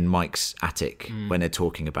film in Mike's attic when they're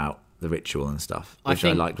talking about the ritual and stuff, which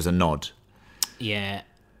I liked, was a nod. Yeah.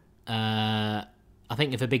 I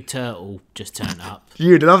think if a big turtle just turned up,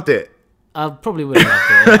 you'd loved it. I probably would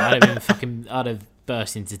have loved it. I'd have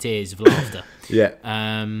burst into tears of laughter. Yeah.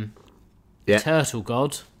 Yeah. Turtle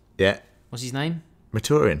god. Yeah. What's his name?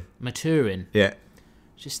 Maturin. Yeah.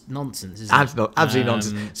 Just nonsense, isn't it? Absolutely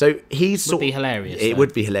nonsense. So he's would be hilarious. It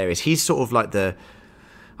would be hilarious. He's sort of like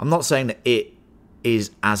I'm not saying that it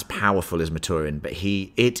is as powerful as Maturin, but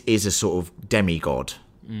it is a sort of demigod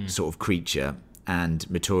sort of creature, and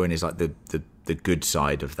Maturin is like the good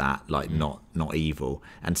side of that, like not evil.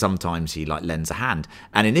 And sometimes he like lends a hand,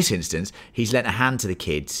 and in this instance he's lent a hand to the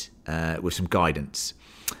kids with some guidance.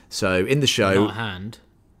 So in the show, not a hand,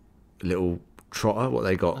 little trotter, what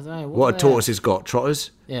they got, what a tortoise has got.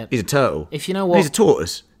 Trotters. Yeah, he's a turtle. If you know what, he's a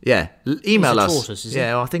tortoise. Yeah, email us. Tortoise, is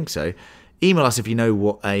I think so. Email us if you know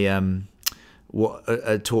what a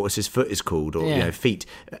tortoise's foot is called, or feet.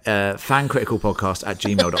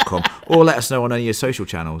 fancriticalpodcast@gmail.com, or let us know on any of your social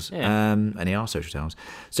channels. Any of our social channels.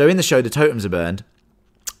 So in the show, the totems are burned.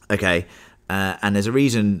 Okay. And there's a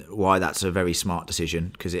reason why that's a very smart decision,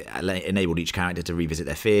 because it enabled each character to revisit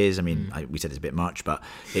their fears. I mean, we said it's a bit much, but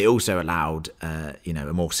it also allowed, a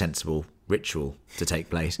more sensible ritual to take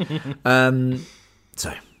place.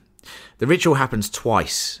 So the ritual happens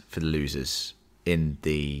twice for the losers in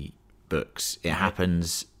the books. It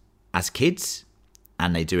happens as kids,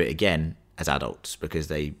 and they do it again as adults because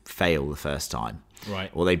they fail the first time.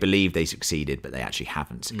 Right. Or they believe they succeeded, but they actually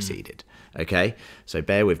haven't succeeded. Okay? So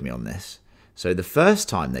bear with me on this. So the first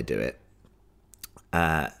time they do it,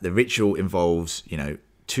 the ritual involves,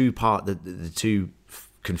 the two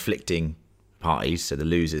conflicting parties, so the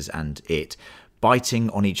losers and it, biting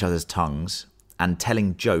on each other's tongues and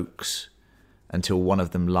telling jokes until one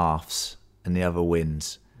of them laughs and the other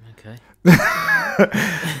wins. Okay.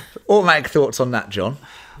 Automatic thoughts on that, John?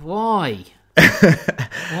 Why?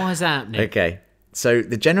 Why is that happening? Okay. So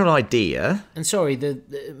the general idea... And sorry, the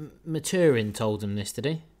Maturin told them this, did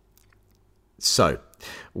he? So,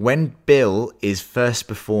 when Bill is first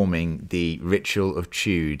performing the Ritual of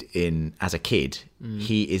Chewd as a kid,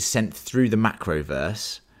 he is sent through the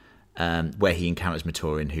macroverse, where he encounters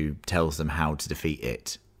Maturin, who tells them how to defeat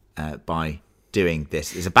it by doing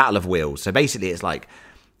this. It's a battle of wills. So basically, it's like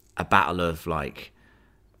a battle of like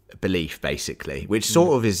belief, basically, which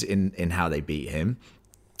sort of is in how they beat him.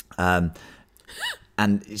 And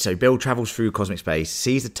so Bill travels through cosmic space,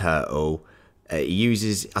 sees the turtle.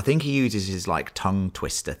 I think he uses his like tongue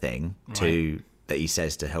twister thing that he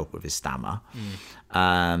says to help with his stammer.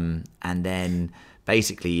 And then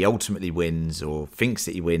basically he ultimately wins, or thinks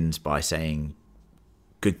that he wins, by saying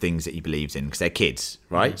good things that he believes in, because they're kids,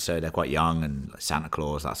 right? So they're quite young, and like Santa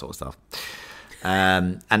Claus, that sort of stuff.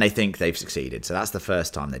 And they think they've succeeded. So that's the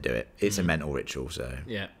first time they do it. It's a mental ritual. So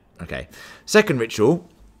Yeah. okay. Second ritual,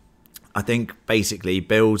 I think, basically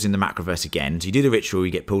builds in the Macroverse again. So you do the ritual,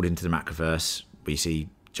 you get pulled into the Macroverse, where you see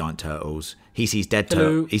giant turtles. He sees dead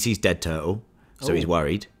turtle. He sees dead turtle, so he's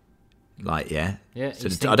worried. Like, yeah.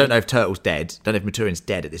 So I don't know if Turtle's dead. Don't know if Maturin's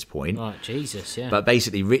dead at this point. Right, Jesus, yeah. But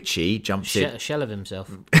basically, Richie jumps in. A shell of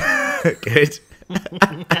himself. Good.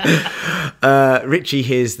 Richie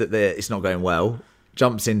hears that it's not going well,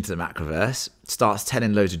 jumps into the Macroverse, starts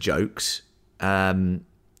telling loads of jokes, and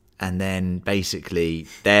then basically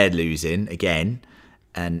they're losing again,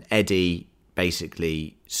 and Eddie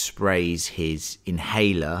basically sprays his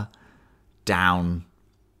inhaler down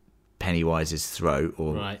Pennywise's throat,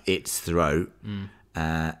 or its throat,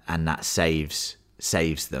 and that saves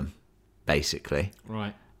them, basically.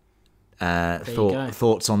 Right.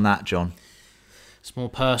 Thoughts on that, John? It's more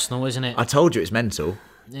personal, isn't it? I told you it's mental.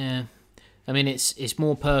 Yeah. I mean, it's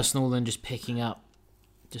more personal than just picking up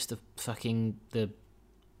just the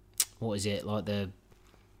what is it, like the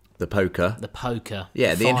poker. The poker.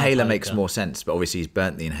 Yeah, the inhaler poker. makes more sense, but obviously he's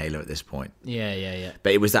burnt the inhaler at this point. Yeah.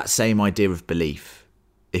 But it was that same idea of belief,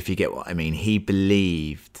 if you get what I mean. He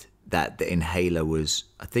believed that the inhaler was,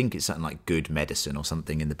 I think it's something like good medicine or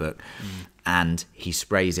something in the book, and he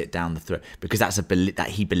sprays it down the throat because that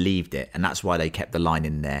he believed it, and that's why they kept the line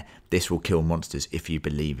in there: "This will kill monsters if you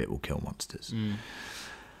believe it will kill monsters."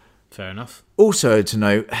 Fair enough. Also to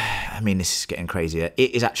note, I mean, this is getting crazier.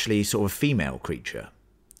 It is actually sort of a female creature,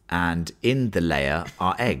 and in the layer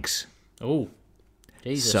are eggs. Oh,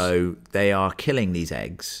 Jesus! So they are killing these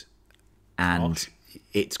eggs, and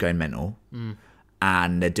it's going mental.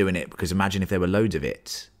 And they're doing it because imagine if there were loads of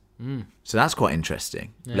it. So that's quite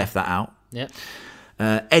interesting. Yeah. Left that out. Yep.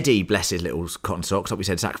 Eddie, bless his little cotton socks, like we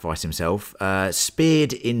said, sacrificed himself.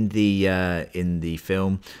 Speared in the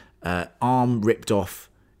film. Arm ripped off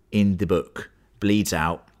in the book. Bleeds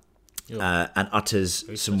out. And utters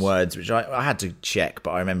some words, which I had to check,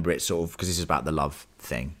 but I remember it sort of because this is about the love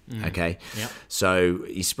thing. Okay. Yep. So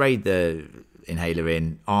he sprayed the inhaler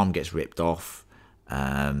in. Arm gets ripped off.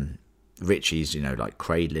 Richie's, like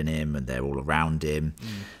cradling him, and they're all around him.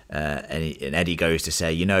 And Eddie goes to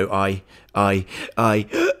say, I, and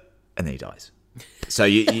then he dies. So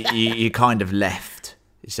you kind of left.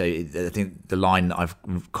 So I think the line that I've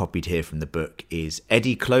copied here from the book is: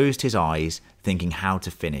 Eddie closed his eyes, thinking how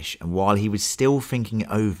to finish, and while he was still thinking it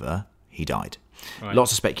over, he died. Right.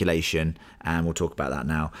 Lots of speculation, and we'll talk about that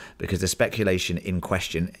now, because the speculation in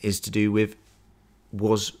question is to do with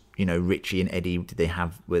Richie and Eddie, did they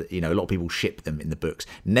have, a lot of people ship them in the books.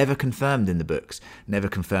 Never confirmed in the books. Never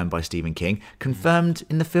confirmed by Stephen King. Confirmed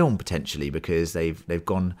in the film, potentially, because they've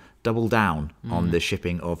gone double down on the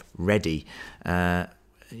shipping of Reddy.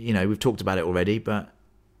 We've talked about it already, but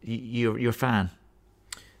you're a fan.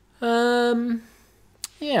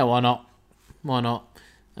 Yeah, why not?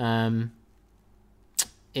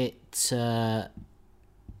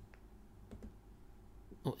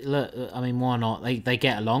 Look, I mean, why not? They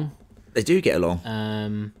get along. They do get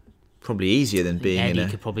along. Probably easier than being Eddie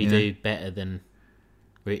could probably do better than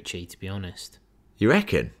Richie, to be honest. You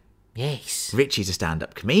reckon? Yes. Richie's a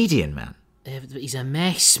stand-up comedian, man. He's a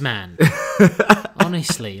mess, man.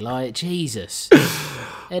 Honestly, like, Jesus.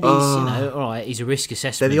 Eddie's, all right, he's a risk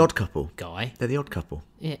assessment. They're the odd couple. Guy. They're the odd couple.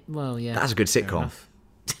 Yeah, well, yeah. That's a good sitcom.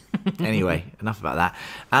 Anyway, enough about that.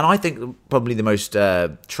 And I think probably the most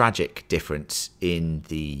tragic difference in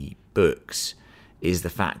the books is the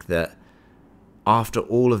fact that after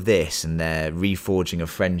all of this and their reforging of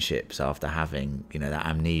friendships after having, that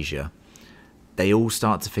amnesia, they all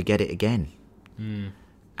start to forget it again.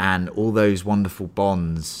 And all those wonderful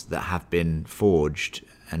bonds that have been forged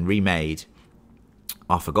and remade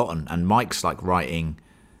are forgotten. And Mike's like writing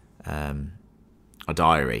a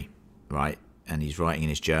diary, right? And he's writing in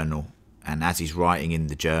his journal, and as he's writing in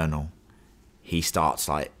the journal, he starts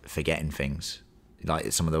like forgetting things,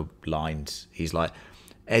 like some of the lines. He's like,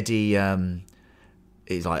 Eddie,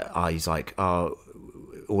 he's like, oh,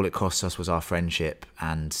 all it cost us was our friendship,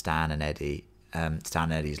 and Stan and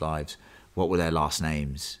Eddie's lives. What were their last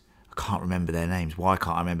names? I can't remember their names. Why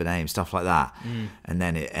can't I remember their names? Stuff like that. And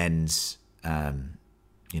then it ends,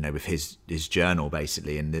 with his journal,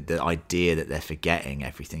 basically, and the idea that they're forgetting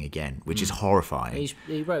everything again, which is horrifying.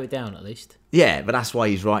 He wrote it down, at least. Yeah, but that's why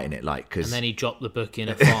he's writing it, like, because... And then he dropped the book in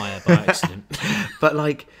a fire by accident. But,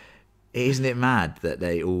 like, Isn't it mad that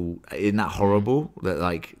they all... Isn't that horrible? That,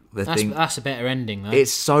 like, that's a better ending, though.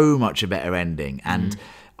 It's so much a better ending. And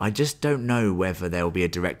I just don't know whether there will be a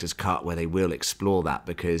director's cut where they will explore that,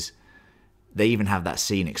 because they even have that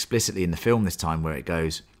scene explicitly in the film this time where it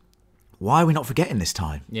goes, why are we not forgetting this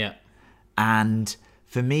time? Yeah. And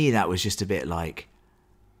for me, that was just a bit like,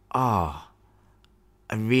 I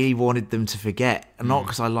really wanted them to forget. Not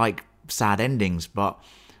because I like sad endings, but,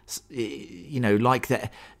 you know, like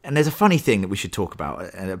that. And there's a funny thing that we should talk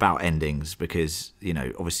about endings, because, you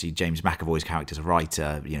know, obviously James McAvoy's character's a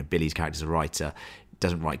writer, you know, Billy's character's a writer,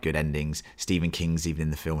 doesn't write good endings. Stephen King's even in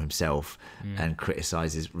the film himself and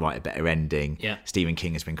criticises write a better ending. Yeah. Stephen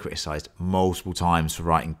King has been criticised multiple times for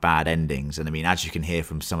writing bad endings. And I mean, as you can hear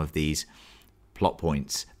from some of these plot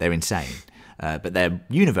points, they're insane. But they're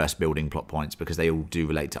universe building plot points, because they all do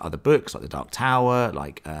relate to other books like The Dark Tower,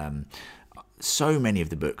 like so many of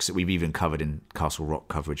the books that we've even covered in Castle Rock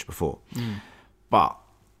coverage before. But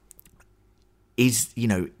this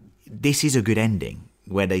is a good ending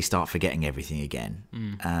where they start forgetting everything again.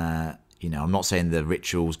 You know, I'm not saying the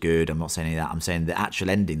ritual's good, I'm not saying any of that, I'm saying the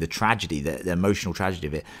actual ending, the tragedy, the emotional tragedy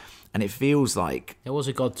of it. And it feels like... There was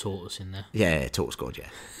a god tortoise in there. Yeah, tortoise god, yeah.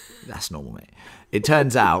 That's normal, mate. It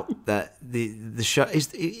turns out that the show...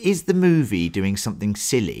 Is the movie doing something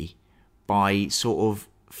silly by sort of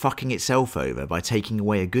fucking itself over by taking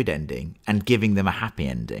away a good ending and giving them a happy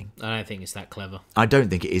ending? I don't think it's that clever. I don't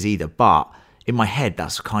think it is either, but in my head,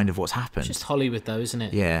 that's kind of what's happened. It's just Hollywood, though, isn't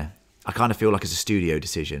it? Yeah. I kind of feel like it's a studio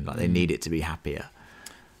decision, like they need it to be happier.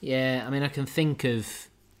 Yeah, I mean, I can think of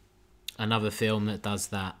another film that does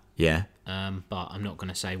that. Yeah. But I'm not going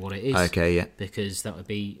to say what it is. Okay, yeah. Because that would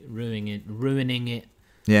be ruining it.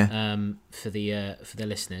 Yeah. For the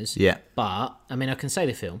listeners. Yeah. But I mean, I can say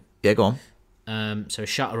the film. Yeah, go on. So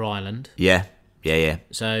Shutter Island. Yeah. Yeah.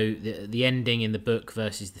 So the ending in the book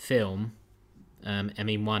versus the film. I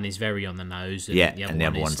mean, one is very on the nose. And the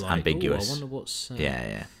other one's like, ambiguous. I wonder what's.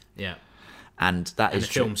 Yeah. And the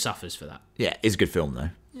film suffers for that. Yeah, it's a good film though.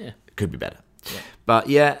 Yeah. It could be better. Yeah. But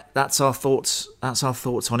yeah, that's our thoughts. That's our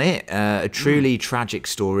thoughts on it. A truly tragic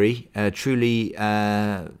story. A truly,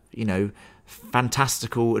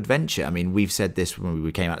 fantastical adventure. I mean, we've said this when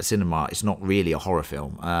we came out of cinema. It's not really a horror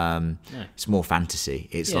film. No. It's more fantasy.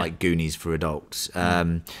 It's like Goonies for adults.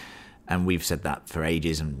 And we've said that for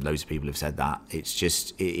ages, and loads of people have said that. It's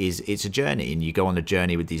a journey, and you go on a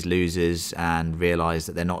journey with these losers and realise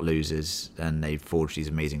that they're not losers, and they've forged these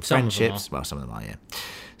amazing friendships. Well, some of them are, yeah.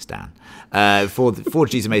 Stan.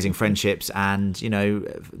 Forged these amazing friendships, and, you know,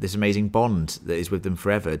 this amazing bond that is with them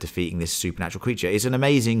forever, defeating this supernatural creature. It's an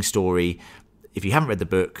amazing story. If you haven't read the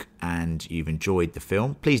book and you've enjoyed the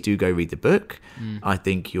film, please do go read the book. I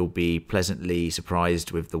think you'll be pleasantly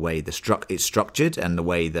surprised with the way it's structured, and the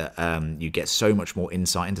way that you get so much more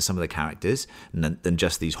insight into some of the characters than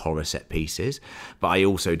just these horror set pieces. But I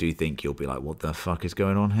also do think you'll be like, what the fuck is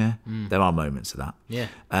going on here? There are moments of that. Yeah.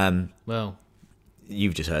 Well...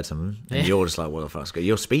 You've just heard some of them, and you're just like, what the fuck's going on?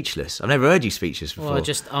 You're speechless. I've never heard you speechless before. Well,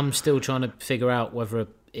 I'm still trying to figure out whether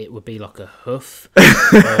it would be like a hoof or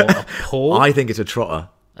a paw. I think it's a trotter.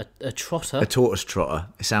 A trotter? A tortoise trotter.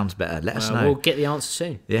 It sounds better. Let us know. We'll get the answer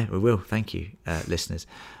soon. Yeah, we will. Thank you, listeners.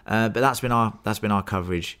 But that's been our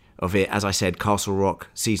coverage of it. As I said, Castle Rock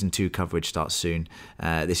Season 2 coverage starts soon.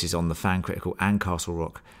 This is on the Fan Critical and Castle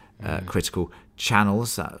Rock Critical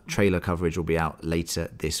channels. Trailer coverage will be out later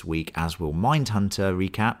this week, as will Mindhunter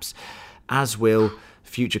recaps, as will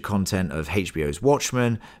future content of HBO's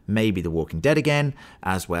Watchmen, maybe The Walking Dead again,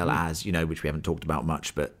 as well as, which we haven't talked about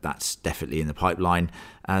much, but that's definitely in the pipeline,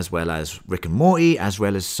 as well as Rick and Morty, as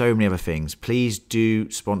well as so many other things. Please do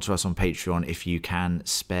sponsor us on Patreon if you can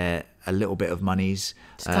spare a little bit of monies.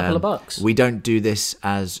 It's a couple of bucks. We don't do this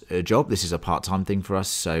as a job. This is a part-time thing for us,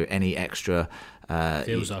 so any extra...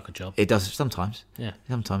 feels like a job. It does sometimes. Yeah.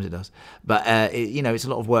 Sometimes it does. But, it's a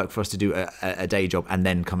lot of work for us to do a day job and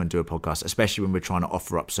then come and do a podcast, especially when we're trying to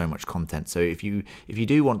offer up so much content. So if you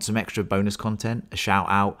do want some extra bonus content, a shout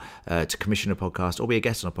out to commission a podcast or be a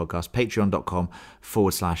guest on a podcast,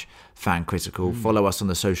 patreon.com/fancritical. Follow us on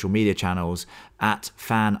the social media channels at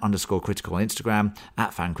fan_critical on Instagram,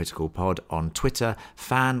 at fancriticalpod on Twitter,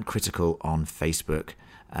 fancritical on Facebook.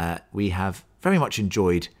 We have very much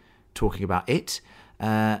enjoyed talking about it.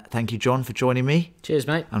 Thank you, John, for joining me. Cheers,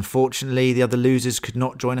 mate. Unfortunately, the other losers could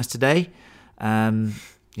not join us today.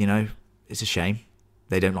 It's a shame.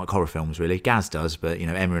 They don't like horror films, really. Gaz does, but,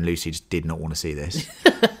 Emma and Lucy just did not want to see this.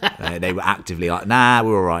 They were actively like, nah,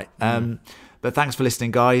 we're all right. But thanks for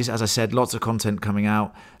listening, guys. As I said, lots of content coming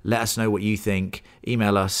out. Let us know what you think.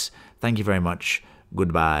 Email us. Thank you very much.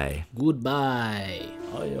 Goodbye. Goodbye.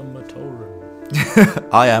 I am a Tauren.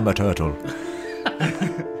 I am a turtle.